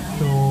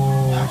 তো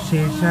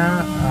শেরশাহ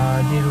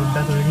যে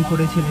রোডটা তৈরি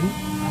করেছিলেন,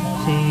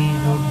 সেই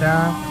রোডটা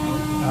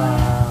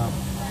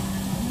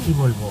কী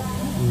বলবো,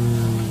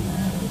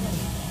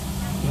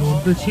 রোড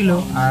তো ছিল।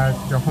 আর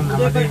যখন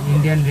আমাদের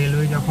ইন্ডিয়ান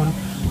রেলওয়ে যখন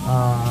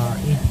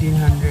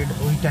 1800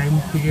 ওই টাইম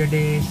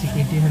পিরিয়ডে,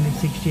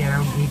 1860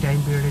 অ্যারাউন্ড এই টাইম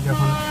পিরিয়ডে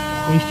যখন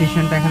এই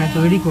স্টেশনটা এখানে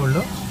তৈরি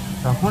করলো,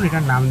 তখন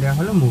এটার নাম দেওয়া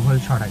হলো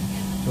মুঘলসরাই।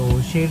 তো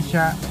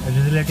শেরশাহ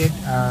রিলেটেড,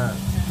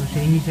 তো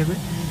সেই হিসেবে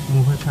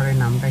মুঘলসরাই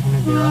নামটা এখানে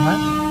দেওয়া হয়।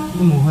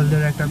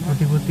 মুঘলদের একটা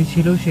প্রতিপত্তি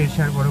ছিল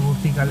শেরশাহর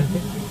পরবর্তীকালেতে,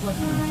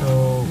 তো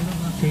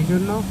সেই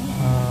জন্য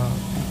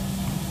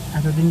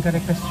এতদিনকার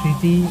একটা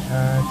স্মৃতি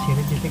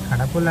ছেড়ে যেতে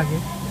খারাপও লাগে।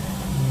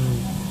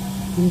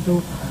 কিন্তু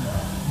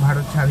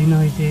ভারত স্বাধীন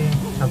হয়েছে,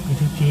 সব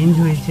কিছু চেঞ্জ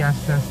হয়েছে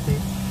আস্তে আস্তে,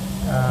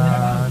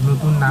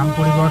 নতুন নাম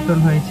পরিবর্তন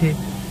হয়েছে,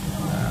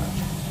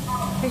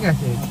 ঠিক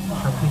আছে,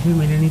 সব কিছুই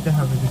মেনে নিতে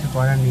হবে, কিছু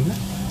করার নেই না,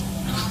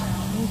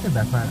 এই তো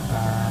ব্যাপার।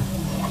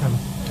 চলো,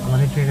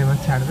 আমাদের ট্রেন এবার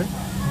ছাড়বে,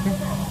 ঠিক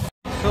আছে।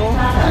 তো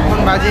এখন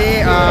বাজে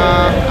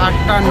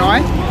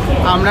 8:09,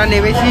 আমরা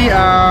নেমেছি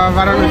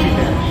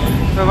বারাণসীতে।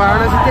 তো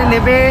বারাণসীতে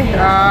নেবে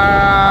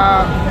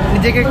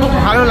নিজেকে খুব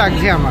ভালো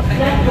লাগছে আমার।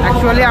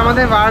 অ্যাকচুয়ালি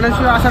আমাদের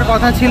বারাণসী আসার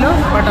কথা ছিল,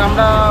 বাট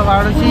আমরা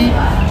বারাণসী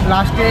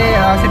লাস্টে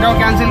সেটাও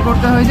ক্যান্সেল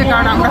করতে হয়েছে,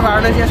 কারণ আমরা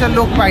বারাণসী আসার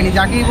লোক পাইনি।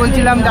 যাকেই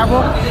বলছিলাম যাব,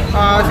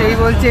 সেই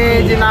বলছে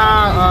যে না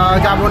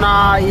যাব না,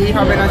 এই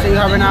হবে না, সেই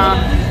হবে না,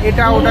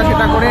 এটা ওটা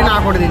সেটা করে না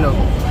করে দিল।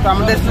 তো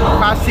আমাদের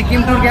ফার্স্ট সিকিম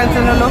ট্যুর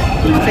ক্যান্সেল হলো,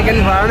 সেকেন্ড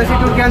বারাণসী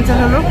ট্যুর ক্যান্সেল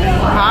হলো,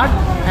 আর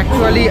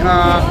অ্যাকচুয়ালি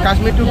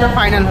কাশ্মীর ট্যুরটা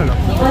ফাইনাল হলো।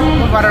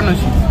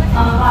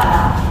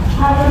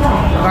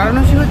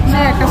 বারাণসী হচ্ছে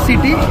একটা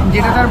সিটি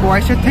যেটা তার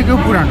বয়সের থেকেও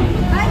পুরানো।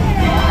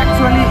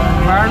 অ্যাকচুয়ালি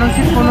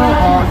বারাণসীর কোনো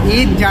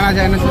এজ জানা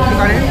যায় না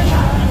সত্যিকারের,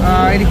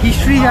 এর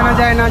হিস্ট্রি জানা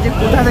যায় না, যে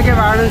কোথা থেকে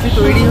বারাণসী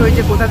তৈরি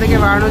হয়েছে, কোথা থেকে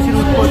বারাণসীর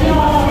উৎপত্তি,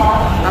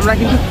 আমরা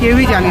কিন্তু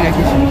কেউই জানি না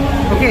কিছু।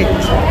 ওকে,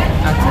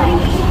 আচ্ছা।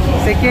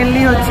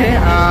 সেকেন্ডলি হচ্ছে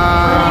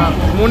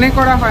মনে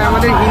করা হয়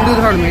আমাদের হিন্দু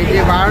ধর্মে যে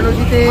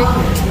বারাণসীতে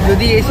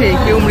যদি এসে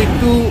কেউ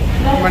মৃত্যু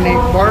মানে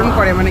বরণ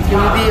করে, মানে কেউ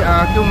যদি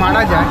কেউ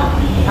মারা যায়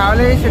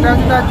তাহলে সেটা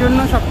হচ্ছে তার জন্য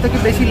সবথেকে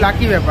বেশি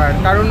লাকি ব্যাপার।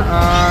 কারণ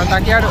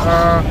তাকে আর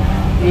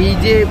এই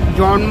যে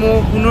জন্ম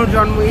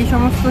পুনর্জন্ম এই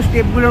সমস্ত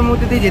স্টেপগুলোর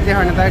মধ্যে দিয়ে যেতে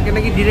হয় না, তাকে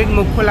নাকি ডিরেক্ট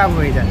মোক্ষ লাভ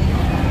হয়ে যায়।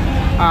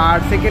 আর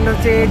সেকেন্ড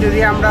হচ্ছে যদি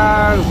আমরা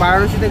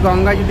বারাণসীতে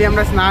গঙ্গায় যদি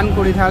আমরা স্নান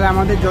করি তাহলে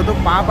আমাদের যত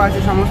পাপ আছে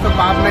সমস্ত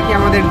পাপ নাকি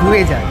আমাদের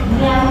ধুয়ে যায়।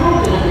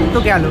 তো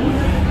গেল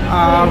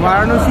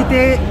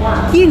বারাণসীতে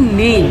কি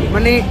নেই,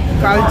 মানে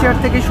কালচার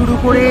থেকে শুরু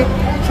করে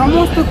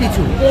সমস্ত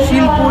কিছু,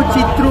 শিল্প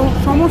চিত্র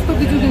সমস্ত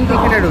কিছু কিন্তু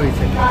এখানে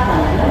রয়েছে।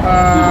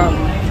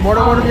 বড়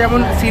বড়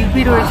যেমন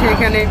শিল্পী রয়েছে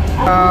এখানে,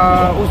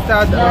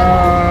 উস্তাদ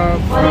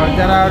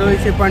যারা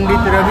রয়েছে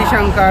পণ্ডিত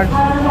রবিশঙ্কর,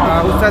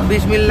 উস্তাদ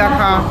বিসমিল্লাহ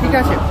খাঁ, ঠিক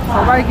আছে,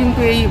 সবাই কিন্তু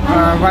এই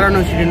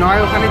বারাণসীতে নয়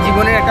ওখানে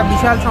জীবনের একটা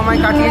বিশাল সময়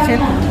কাটিয়েছেন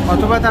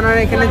অথবা তারা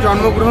এখানে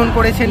জন্মগ্রহণ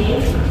করেছেন।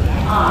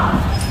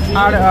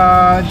 আর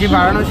যে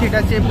বারাণসীটা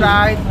আছে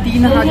প্রায়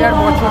 3000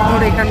 বছর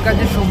ধরে এখানকার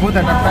যে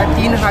সভ্যতাটা প্রায়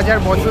 3000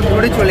 বছর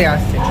ধরে চলে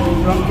আসছে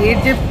এবং এর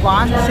যে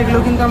পাস্ট সেগুলো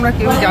কিন্তু আমরা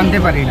কেউ জানতে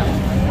পারি না।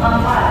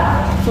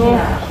 তো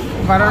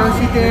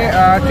বারাণসীতে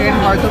ট্রেন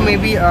হয়তো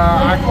মেবি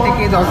 8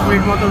 থেকে 10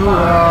 মিনিট মতো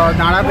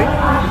দাঁড়াবে,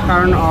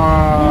 কারণ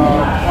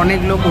অনেক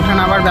লোক ওঠা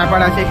নামার ব্যাপার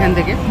আছে এখান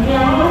থেকে।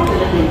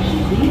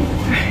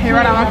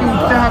 এবার আমাকে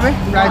উঠতে হবে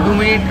প্রায় 2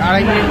 মিনিট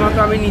 2.5 মিনিট মতো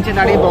আমি নিচে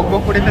দাঁড়িয়ে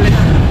বকবক করে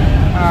ফেলেছি।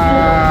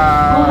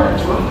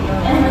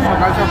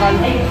 সকাল সকাল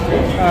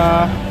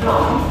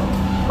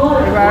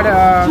এবার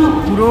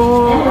পুরো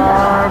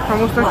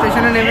সমস্ত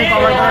স্টেশনে নেমে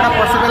কভার করাটা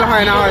পসিবল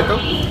হয় না হয়তো,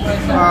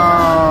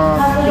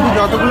 কিন্তু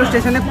যতগুলো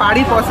স্টেশনে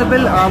পারি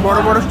পসিবল বড়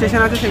বড়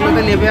স্টেশন আছে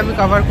সেগুলোতে নেমে আমি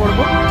কভার করব।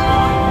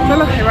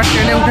 চলো এবার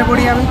ট্রেনে উঠে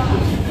পড়ি আমি।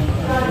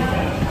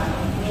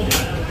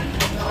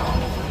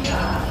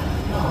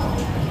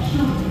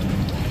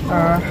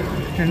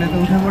 ট্রেনেতে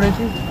উঠে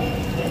পড়েছি,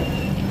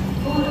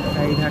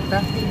 এই ধারটা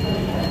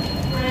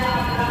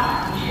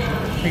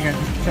ঠিক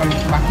আছে। চলো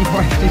বাকি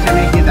পর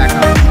স্টেশনে গিয়ে দেখা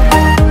হবে।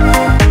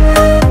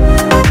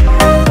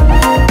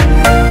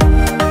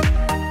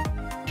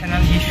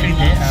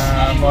 হিস্ট্রিতে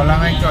বলা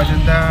হয় কি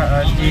অযোধ্যা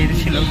যে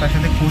ছিল তার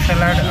সাথে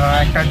কোশালার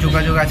একটা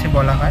যোগাযোগ আছে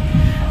বলা হয়।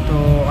 তো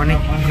অনেক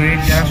গ্রেট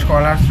যারা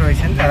স্কলার্স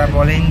রয়েছেন তারা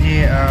বলেন যে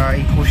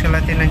এই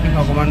কোশালাতে নাকি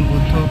ভগবান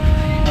বুদ্ধ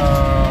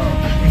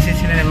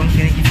এসেছিলেন এবং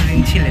তিনি কিছুদিন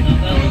ছিলেন।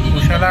 তো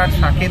কোশালা আর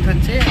সাকেত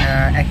হচ্ছে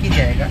একই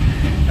জায়গা,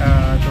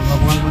 তো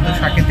ভগবান বুদ্ধ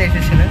সাকেতে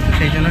এসেছিলেন, তো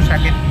সেই জন্য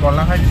সাকেত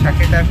বলা হয়।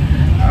 সাকেত আর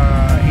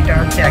এটা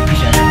হচ্ছে একই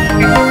জায়গা।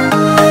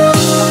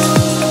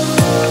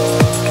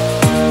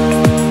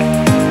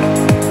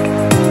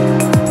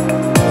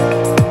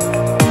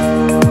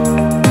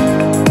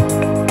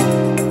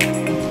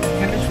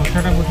 এখানে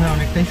শসাটা বোধহয়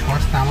অনেকটাই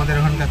সস্তা আমাদের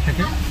ওখানকার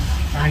থেকে,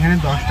 আর এখানে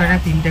 10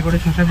 টাকায় 3টে করে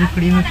শসা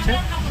বিক্রি হচ্ছে।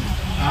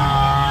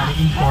 আর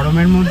এই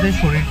গরমের মধ্যে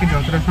শরীরকে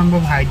যতটা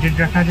সম্ভব হাইড্রেট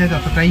রাখা যায়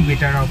ততটাই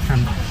বেটার অপশান,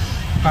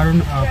 কারণ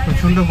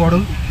প্রচণ্ড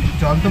গরম।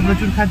 জল তো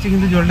প্রচুর খাচ্ছে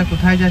কিন্তু জলটা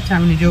কোথায় যাচ্ছে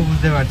আমি নিজেও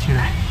বুঝতে পারছি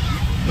না।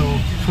 তো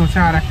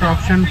শসা আর একটা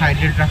অপশান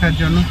হাইড্রেট রাখার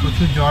জন্য,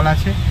 প্রচুর জল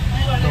আছে।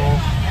 তো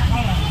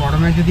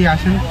গরমে যদি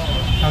আসেন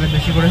তাহলে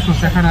বেশি করে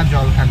শসা খান আর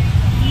জল খান।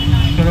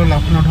 চলো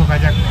লখনৌ ঢোকা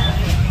যাক।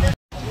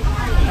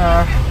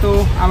 তো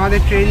আমাদের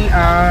ট্রেন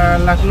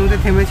লখনৌতে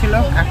থেমেছিল,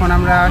 এখন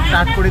আমরা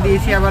স্টার্ট করে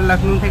দিয়েছি আবার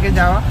লখনৌ থেকে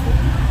যাওয়া।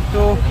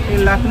 তো এই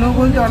লখনৌ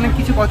বলতে অনেক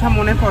কিছু কথা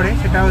মনে পড়ে,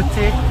 সেটা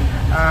হচ্ছে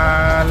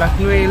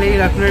লখনৌ এলেই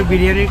লখনৌয়ের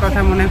বিরিয়ানির কথা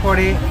মনে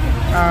পড়ে।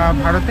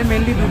 ভারতে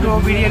মেনলি দুটো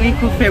বিরিয়ানি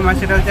খুব ফেমাস,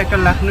 সেটা হচ্ছে একটা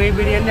লখনৌই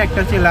বিরিয়ানি, একটা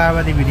হচ্ছে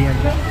এলাহাবাদি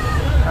বিরিয়ানি,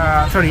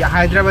 সরি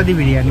হায়দ্রাবাদি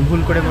বিরিয়ানি,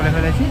 ভুল করে বলে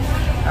ফেলেছি।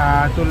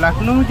 তো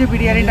লখনৌ যে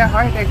বিরিয়ানিটা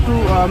হয় এটা একটু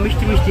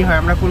মিষ্টি মিষ্টি হয়।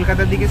 আমরা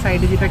কলকাতার দিকে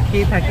সাইডে যেটা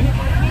খেয়ে থাকি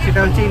সেটা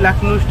হচ্ছে এই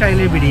লখনৌ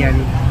স্টাইলের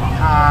বিরিয়ানি।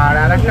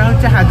 আর একটা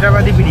হচ্ছে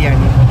হায়দ্রাবাদি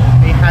বিরিয়ানি।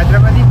 এই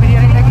হায়দ্রাবাদি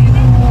বিরিয়ানিটা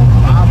কিন্তু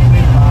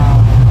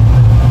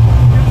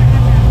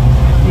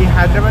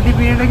হায়দ্রাবাদি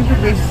বিরিয়ানিটা কিন্তু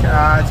বেশ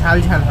ঝাল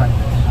ঝাল হয়।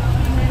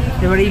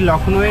 এবার এই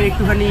লখনৌয়ের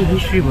একটুখানি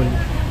হিস্ট্রি বলি।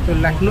 তো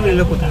লখনৌ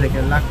এলো কোথা থেকে?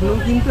 লখনৌ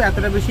কিন্তু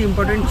এতটা বেশি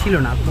ইম্পর্টেন্ট ছিল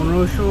না।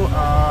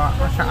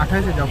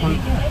 1528 যখন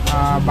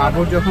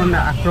বাবর যখন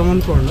আক্রমণ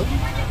করলো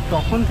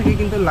তখন থেকে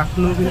কিন্তু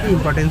লখনৌ কিন্তু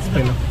ইম্পর্টেন্স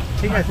পেল,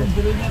 ঠিক আছে।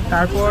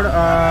 তারপর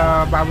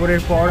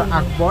বাবরের পর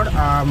আকবর,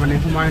 মানে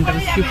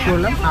হুমায়ুনটাকে স্কিপ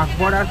করলাম,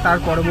 আকবর আর তার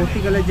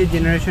পরবর্তীকালে যে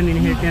জেনারেশন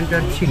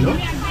ইনহেরিটেন্টার ছিল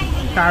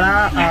তারা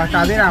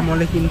তাদের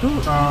আমলে কিন্তু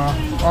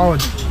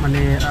অওধ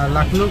মানে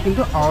লখনৌ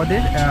কিন্তু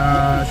অওধের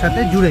সাথে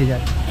জুড়ে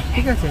যায়,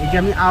 ঠিক আছে। এই যে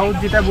আমি আওধ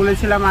যেটা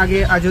বলেছিলাম আগে,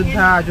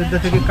 অযোধ্যা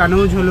থেকে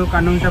কানৌজ হলো,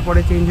 কানৌজটা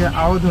পরে চেঞ্জ হয়ে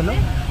আওধ হলো,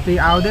 তো এই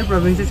আওধের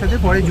প্রভিন্সের সাথে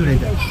পরে জুড়ে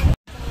যায়।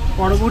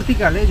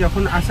 পরবর্তীকালে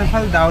যখন আসফ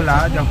দাওলা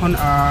যখন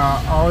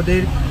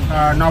অওধের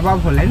নবাব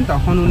হলেন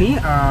তখন উনি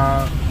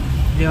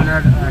যে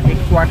ওনার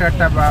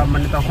হেডকোয়ার্টারটা বা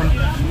মানে তখন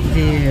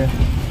যে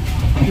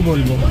কী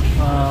বলবো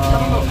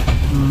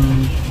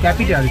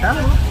ক্যাপিটালটা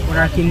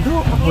ওনার কিন্তু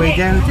হয়ে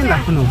যায় হচ্ছে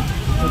লখনৌ।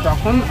 তো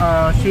তখন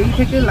সেই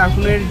থেকে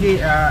লখনৌয়ের যে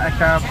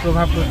একটা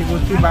প্রভাব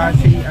প্রতিপত্তি বা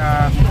সেই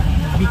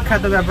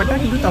বিখ্যাত ব্যাপারটা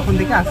কিন্তু তখন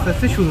থেকে আস্তে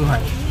আস্তে শুরু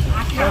হয়।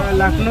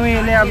 লখনৌ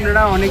এলে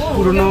আপনারা অনেক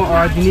পুরনো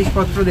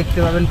জিনিসপত্র দেখতে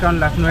পাবেন, কারণ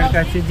লখনৌয়ের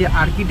কাছে যে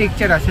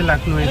আর্কিটেকচার আছে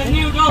লখনৌতে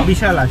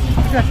বিশাল আছে,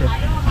 ঠিক আছে।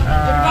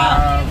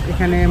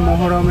 এখানে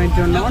মহরমের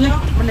জন্য অনেক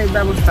মানে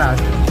ব্যবস্থা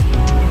আছে।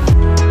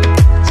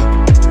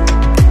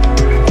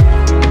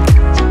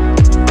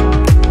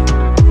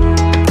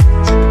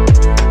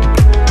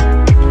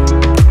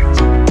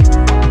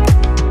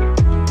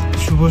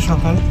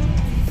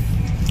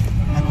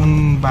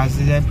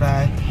 বাজে যায়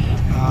প্রায়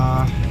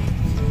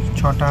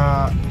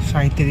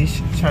 6:37,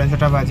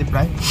 6:30 বাজে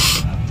প্রায়।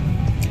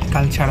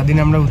 কাল সারাদিন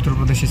আমরা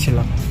উত্তরপ্রদেশে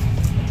ছিলাম,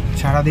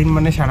 সারাদিন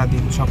মানে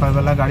সারাদিন।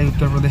 সকালবেলা গাড়ি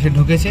উত্তরপ্রদেশে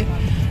ঢুকেছে,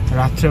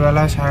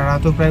 রাত্রেবেলা সারা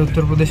রাতও প্রায়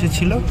উত্তরপ্রদেশে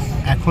ছিল।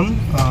 এখন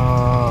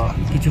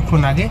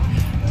কিছুক্ষণ আগে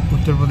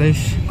উত্তরপ্রদেশ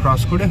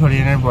ক্রস করে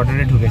হরিয়ানার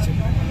বর্ডারে ঢুকেছে।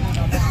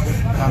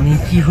 আমি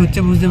কি হচ্ছে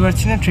বুঝতে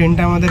পারছি না।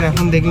 ট্রেনটা আমাদের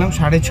এখন দেখলাম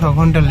 6.5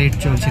 ঘন্টা লেট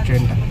চলছে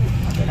ট্রেনটা।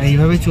 আর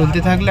এইভাবে চলতে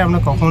থাকলে আমরা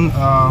কখন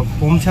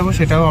পৌঁছাবো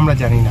সেটাও আমরা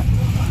জানি না।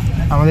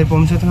 আমাদের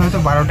পৌঁছাতে হয়তো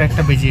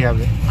 12টা-1টা বেজে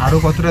যাবে। আরও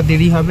কতটা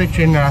দেরি হবে,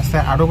 ট্রেন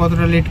রাস্তায় আরও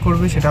কতটা লেট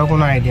করবে সেটাও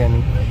কোনো আইডিয়া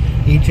নেই।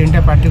 এই ট্রেনটা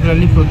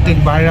পার্টিকুলারলি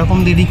প্রত্যেকবার এরকম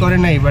দেরি করে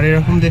না, এবারে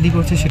এরকম দেরি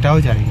করছে সেটাও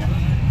জানি না।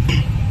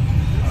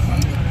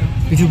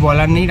 কিছু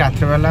বলার নেই।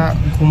 রাত্রেবেলা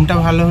ঘুমটা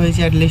ভালো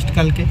হয়েছে অ্যাটলিস্ট।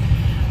 কালকে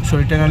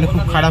শরীরটা নাহলে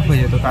খুব খারাপ হয়ে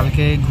যেত।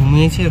 কালকে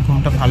ঘুমিয়েছি আর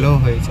ঘুমটা ভালোও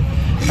হয়েছে,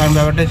 কারণ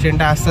ব্যাপারটা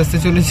ট্রেনটা আস্তে আস্তে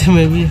চলেছে,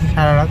 মেবি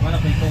সারা রাত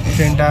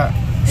ট্রেনটা,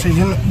 সেই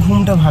জন্য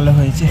ঘুমটা ভালো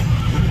হয়েছে।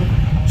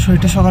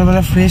 শরীরটা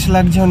সকালবেলা ফ্রেশ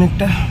লাগছে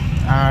অনেকটা।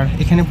 আর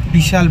এখানে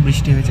বিশাল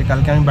বৃষ্টি হয়েছে।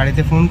 কালকে আমি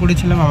বাড়িতে ফোন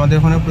করেছিলাম, আমাদের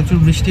ওখানে প্রচুর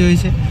বৃষ্টি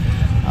হয়েছে।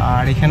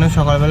 আর এখানেও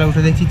সকালবেলা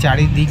উঠে দেখছি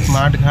চারিদিক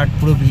মাঠ ঘাট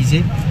পুরো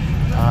ভিজে।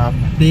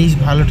 বেশ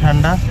ভালো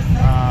ঠান্ডা।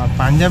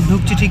 পাঞ্জাব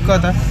ঢুকছি ঠিক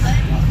কথা,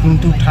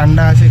 কিন্তু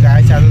ঠান্ডা আছে।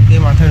 গায়ে চাদর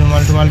দিয়ে মাথায়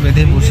রুমাল টুমাল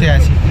বেঁধে বসে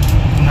আছি,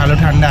 ভালো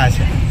ঠান্ডা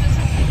আছে।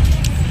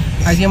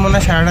 আজকে মনে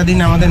হয় সারাটা দিন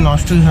আমাদের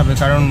নষ্টই হবে,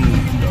 কারণ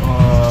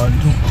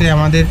ঢুকতে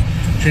আমাদের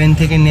ট্রেন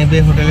থেকে নেবে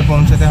হোটেলে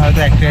পৌঁছাতে হয়তো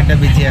 1টা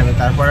বেজে যাবে।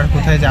 তারপর আর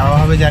কোথায় যাওয়া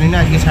হবে জানি না।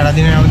 আজকে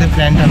সারাদিনের আমাদের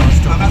প্ল্যানটা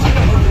নষ্ট।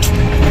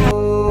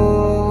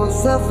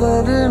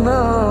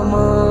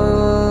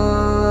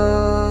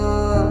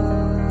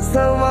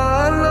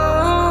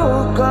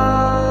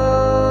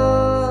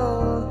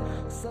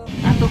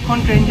 এতক্ষণ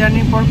ট্রেন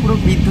জার্নির পর পুরো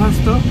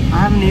বিধ্বস্ত। আই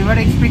হ্যাভ নেভার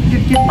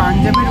এক্সপেক্টেড যে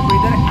পাঞ্জাবের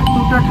ওয়েদার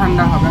এতটা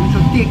ঠান্ডা হবে। আমি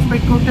সত্যি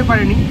এক্সপেক্ট করতে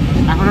পারিনি।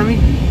 এখন আমি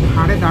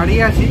ঘাড়ে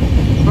দাঁড়িয়ে আছি,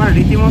 আমার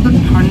রীতিমতো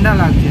ঠান্ডা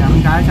লাগছে। আমি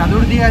গায়ে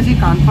চাদর দিয়ে আছি,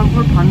 কান ফান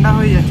পুরো ঠান্ডা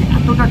হয়ে যাচ্ছে,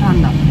 এতটা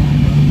ঠান্ডা।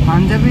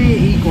 পাঞ্জাবে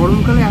এই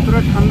গরমকালে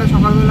এতটা ঠান্ডা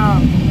সকালবেলা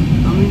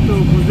আমি তো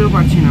বুঝতেও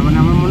পারছি না। মানে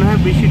আমার মনে হয়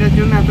বৃষ্টিটার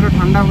জন্য এতটা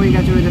ঠান্ডা হয়ে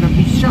গেছে ওয়েদারটা।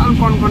 বিশাল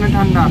কনকনে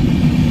ঠান্ডা,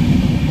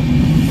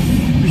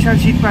 বিশাল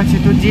শীত পাচ্ছে।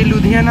 তো যে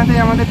লুধিয়ানাতে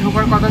আমাদের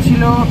ঢোকার কথা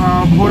ছিল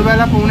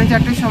ভোরবেলা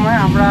 3:45-র সময়,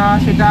 আমরা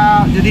সেটা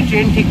যদি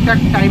ট্রেন ঠিকঠাক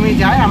টাইমে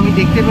যায়, আমি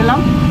দেখতে পেলাম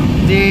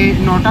যে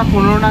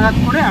 9:15 নাগাদ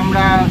করে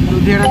আমরা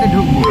লুধিয়ানাতে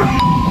ঢুকবো।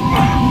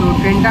 তো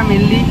ট্রেনটা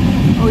মেনলি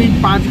ওই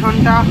 5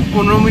 ঘন্টা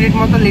 15 মিনিট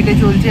মতো লেটে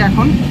চলছে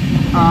এখন।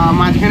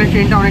 মাঝখানে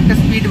ট্রেনটা অনেকটা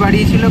স্পিড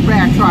বাড়িয়েছিল,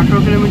 প্রায়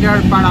 118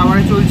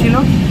 কিলোমিটার/আওয়ারে চলছিল।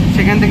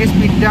 সেখান থেকে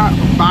স্পিডটা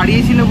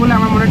বাড়িয়েছিল বলে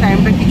আমার মনে হয়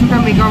টাইমটা কিছুটা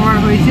মেকওভার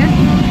হয়েছে।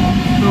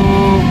 তো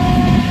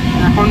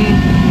এখন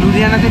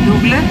লুধিয়ানাতে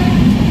ঢুকলে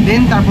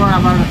দেন তারপর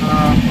আবার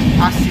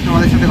আসছি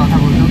তোমাদের সাথে কথা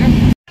বলতে। ওকে,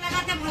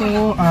 তো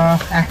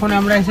এখন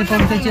আমরা এসে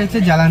পৌঁছেছি হচ্ছে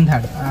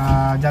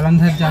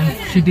জালান্ধার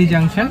সিটি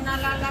জাংশন।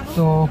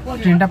 তো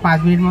ট্রেনটা 5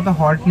 মিনিট মতো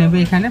হল্ট নেবে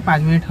এখানে।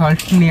 5 মিনিট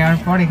হল্ট নেওয়ার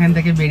পর এখান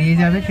থেকে বেরিয়ে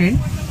যাবে ট্রেন।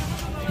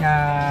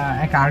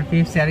 এক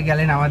আরপিএফ স্যার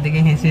গেলেন, আমার দিকে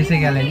হেসে হেসে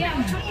গেলেন।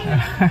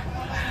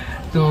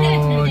 তো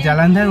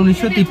জালান্ধার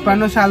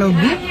 1953 সাল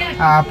অবধি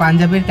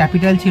পাঞ্জাবের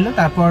ক্যাপিটাল ছিল।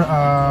 তারপর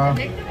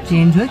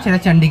চেঞ্জ হয়ে সেটা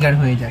চণ্ডীগড়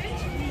হয়ে যায়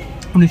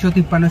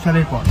 1953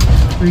 সালের পর।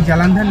 তো এই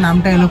জালান্ধার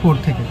নামটা এলো কোর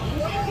থেকে।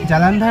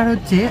 জালান্ধার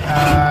হচ্ছে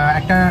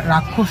একটা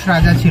রাক্ষস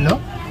রাজা ছিল,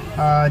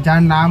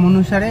 যার নাম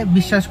অনুসারে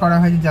বিশ্বাস করা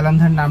হয় যে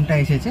জালান্ধার নামটা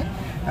এসেছে।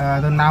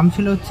 তো নাম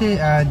ছিল হচ্ছে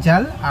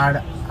জাল, আর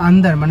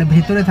আন্দার মানে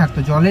ভেতরে থাকতো,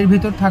 জলের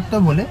ভেতর থাকতো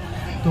বলে।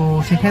 তো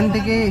সেখান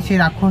থেকে সেই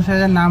রাক্ষস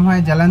রাজার নাম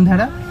হয়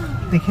জালান্ধারা।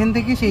 সেখান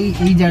থেকে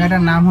এই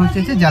জায়গাটার নাম হচ্ছে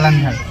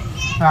জালান্ধার।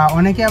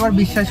 অনেকে আবার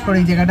বিশ্বাস করে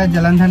এই জায়গাটার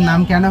জালান্ধার নাম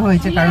কেন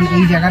হয়েছে, কারণ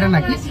এই জায়গাটা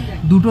নাকি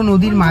দুটো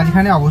নদীর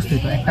মাঝখানে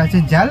অবস্থিত। একটা হচ্ছে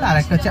জাল আর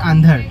একটা হচ্ছে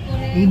আন্ধার।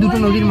 এই দুটো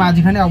নদীর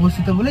মাঝখানে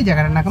অবস্থিত বলে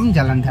জায়গাটার নাম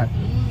জালান্ধার।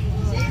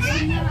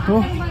 তো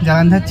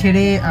জালান্ধার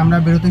ছেড়ে আমরা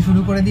বেরোতে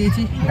শুরু করে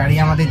দিয়েছি। গাড়ি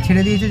আমাদের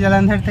ছেড়ে দিয়েছে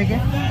জালান্ধার থেকে।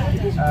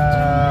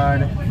 আর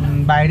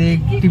বাইরে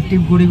টিপ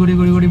টিপ গুড়ি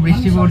গুড়ি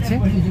বৃষ্টি পড়ছে।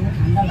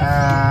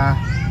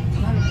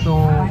 তো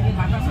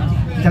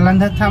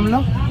জালান্ধার থামলো।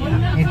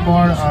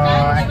 এরপর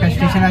একটা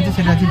স্টেশন আছে,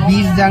 সেটা হচ্ছে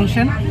বিজ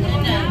জাংশন।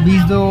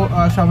 বিজ তো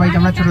সবাইকে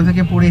আমরা ছোটো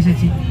থেকে পড়ে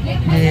এসেছি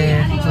যে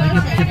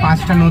ওদিকে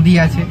 5টা নদী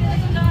আছে,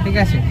 ঠিক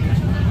আছে,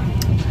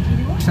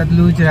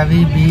 সতলুজ,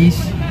 রাবি, বিজ,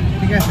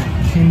 ঠিক আছে,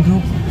 সিন্ধু।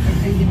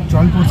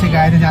 জল পড়ছে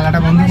গায়েতে, জ্বালাটা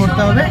বন্ধ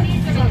করতে হবে।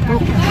 তো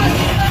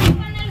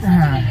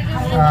হ্যাঁ,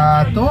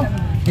 তো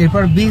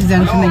এরপর বিজ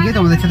জাংশনে গিয়ে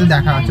তোমাদের সাথে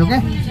দেখা হচ্ছে। ওকে,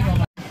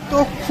 তো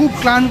খুব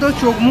ক্লান্ত,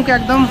 চোখ মুখ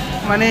একদম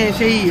মানে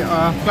সেই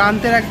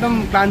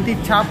ক্লান্তির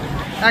ছাপ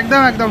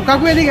একদম।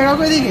 কাকু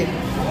এদিকে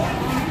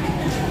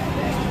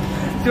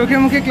চোখে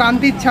মুখে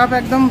ক্লান্তির ছাপ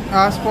একদম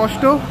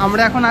স্পষ্ট।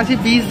 আমরা এখন আছি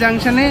বিজ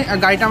জাংশনে।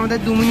 গাড়িটা আমাদের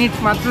 2 মিনিট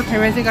মাত্র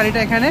থেমেছে গাড়িটা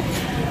এখানে।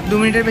 2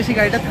 মিনিটের বেশি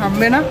গাড়িটা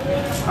থামবে না।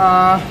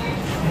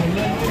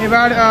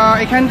 এবার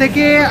এখান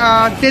থেকে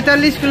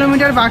 43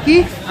 কিলোমিটার বাকি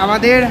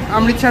আমাদের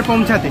অমৃতসর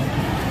পৌঁছাতে।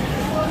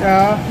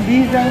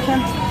 বিজ জাংশন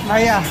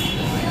ভাইয়া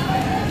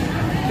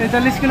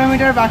 43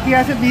 কিলোমিটার বাকি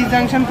আছে বিজ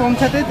জাংশন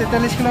পৌঁছাতে।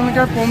 43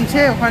 কিলোমিটার পৌঁছে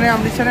ওখানে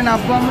অমৃতসরে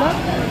নামবো আমরা।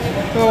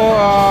 তো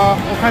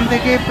ওখান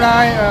থেকে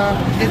প্রায়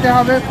যেতে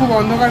হবে, খুব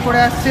অন্ধকার করে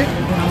আসছে।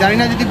 জানি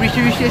না যদি বৃষ্টি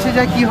বৃষ্টি এসে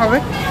যায় কি হবে,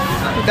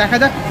 তো দেখা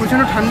যাক।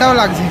 প্রচণ্ড ঠান্ডাও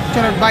লাগছে।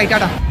 চলো বাই,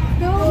 টাটা।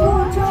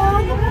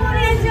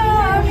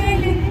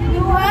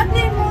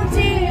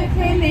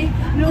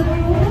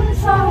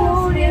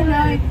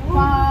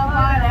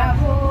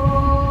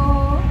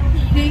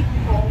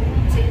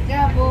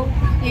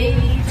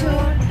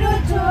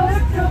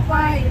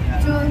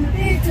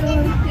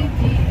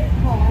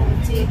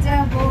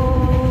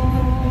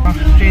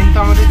 ট্রেন তো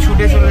আমাদের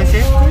ছুটে চলেছে,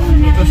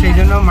 তো সেই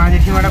জন্য মা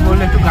জেঠিমাটা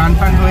বললো একটু গান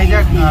ফান হয়ে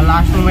যাক।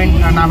 লাস্ট মোমেন্ট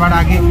নামার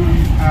আগে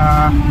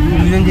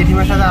দুজন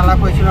জেঠিমার সাথে আলাপ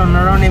হয়েছিল,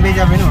 ওনারাও নেমে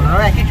যাবেন,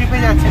 ওনারাও একই ট্রিপে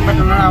যাচ্ছেন, বাট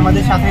ওনারা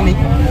আমাদের সাথে নেই।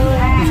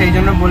 তো সেই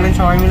জন্য বললেন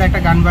সবাই মিলে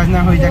একটা গান বাজনা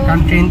হয়ে যাক,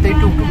 কারণ ট্রেন তো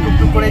একটু টুকটুক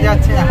টুকটুক করে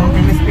যাচ্ছে, এখন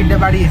ট্রেনের স্পিডটা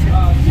বাড়িয়েছে,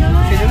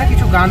 সেই জন্য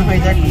কিছু গান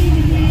হয়ে যাক।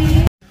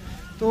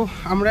 তো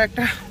আমরা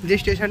একটা যে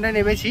স্টেশনটায়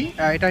নেমেছি,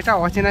 এটা একটা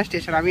অচেনা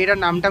স্টেশন, আমি এটার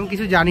নামটাম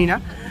কিছু জানি না।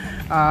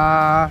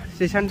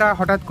 স্টেশনটা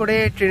হঠাৎ করে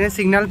ট্রেনের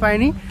সিগন্যাল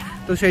পায়নি,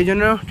 তো সেই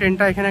জন্য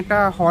ট্রেনটা এখানে একটা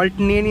হল্ট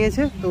নিয়ে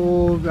নিয়েছে। তো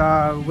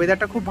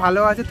ওয়েদারটা খুব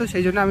ভালো আছে, তো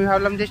সেই জন্য আমি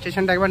ভাবলাম যে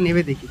স্টেশনটা একবার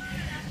নেমে দেখি।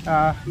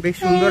 বেশ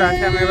সুন্দর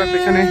আছে। আমি এবার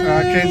পেছনে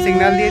ট্রেন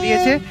সিগন্যাল দিয়ে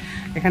দিয়েছে,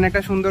 এখানে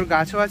একটা সুন্দর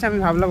গাছও আছে। আমি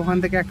ভাবলাম ওখান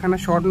থেকে একখানা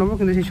শট নেবো,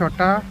 কিন্তু সেই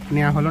শটটা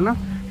নেওয়া হলো না,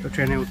 তো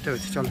ট্রেনে উঠতে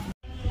হচ্ছে। চলো,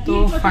 তো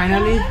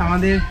ফাইনালি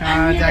আমাদের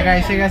জায়গা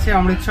এসে গেছে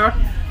অমৃতসর।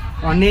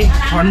 অনেক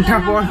ঘন্টা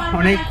পর,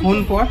 অনেকক্ষণ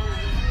পর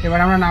এবার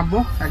আমরা নামবো।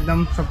 একদম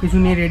সব কিছু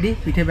নিয়ে রেডি,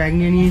 পিঠে ব্যাগ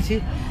নিয়ে নিয়েছি।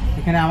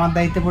 এখানে আমার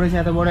দায়িত্বে পড়েছে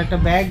এত বড় একটা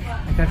ব্যাগ,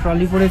 একটা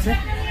ট্রলি পড়েছে,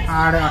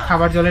 আর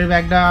খাবার জলের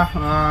ব্যাগটা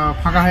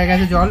ফাঁকা হয়ে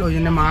গেছে জল, ওই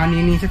জন্য মা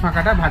নিয়ে নিয়েছে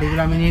ফাঁকাটা,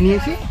 ভারীগুলো আমি নিয়ে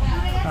নিয়েছি।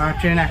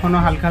 ট্রেন এখনও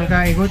হালকা হালকা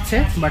এগোচ্ছে,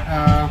 বাট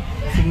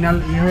সিগন্যাল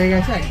হয়ে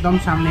গেছে, একদম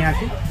সামনে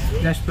আছি।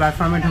 জাস্ট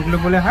প্ল্যাটফর্মে ঢুকলো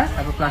বলে হয়,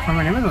 তারপর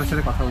প্ল্যাটফর্মে নেমে ওর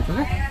সাথে কথা বলতে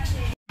হবে।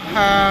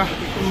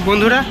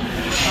 বন্ধুরা,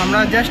 আমরা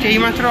জাস্ট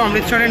এইমাত্র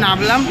অমৃতসরে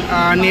নামলাম।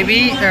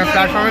 নেবেই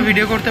প্ল্যাটফর্মে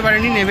ভিডিও করতে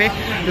পারিনি, নেবে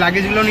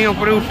লাগেজগুলো নিয়ে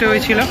ওপরে উঠতে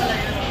হয়েছিল।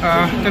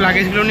 তো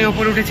লাগেজগুলো নিয়ে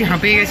ওপরে উঠেছি,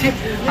 হাঁপিয়ে গেছি।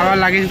 আবার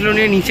লাগেজগুলো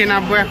নিয়ে নিচে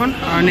নামবো এখন,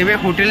 নেবে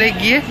হোটেলে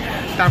গিয়ে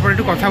তারপর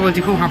একটু কথা বলছি,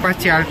 খুব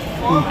হাঁপাচ্ছি আর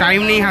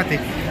টাইম নেই হাতে,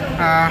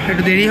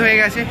 একটু দেরি হয়ে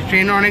গেছে।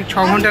 ট্রেনও অনেক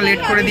 6 ঘন্টা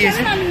লেট করে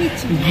দিয়েছে,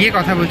 গিয়ে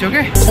কথা বলছি।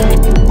 ওকে,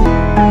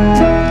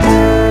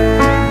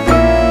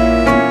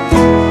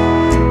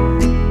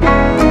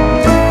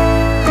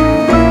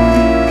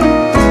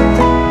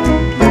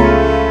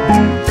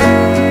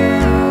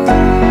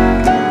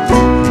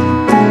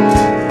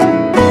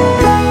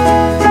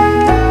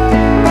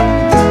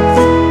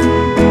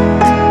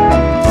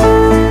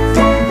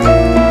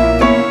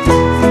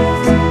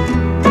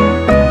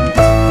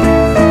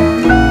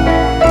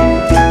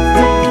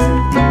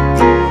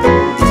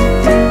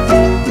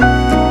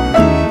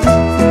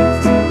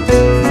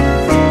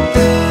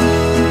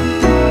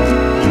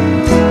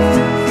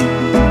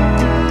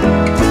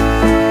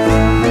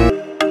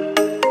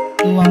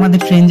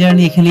 ট্রেন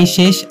জার্নি এখানেই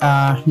শেষ।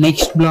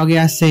 নেক্সট ব্লগে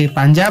আসছে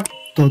পাঞ্জাব,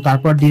 তো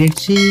তারপর ডিরেক্ট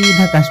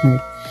সিধা কাশ্মীর।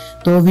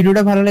 তো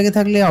ভিডিওটা ভালো লেগে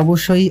থাকলে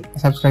অবশ্যই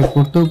সাবস্ক্রাইব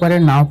করতেও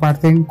পারেন, নাও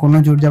পারতেন, কোনো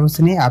জোর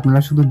জবরদস্তি নেই।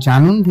 আপনারা শুধু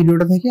জানুন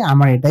ভিডিওটা থেকে,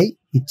 আমার এটাই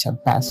ইচ্ছা,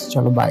 ব্যাস।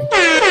 চলো বাই।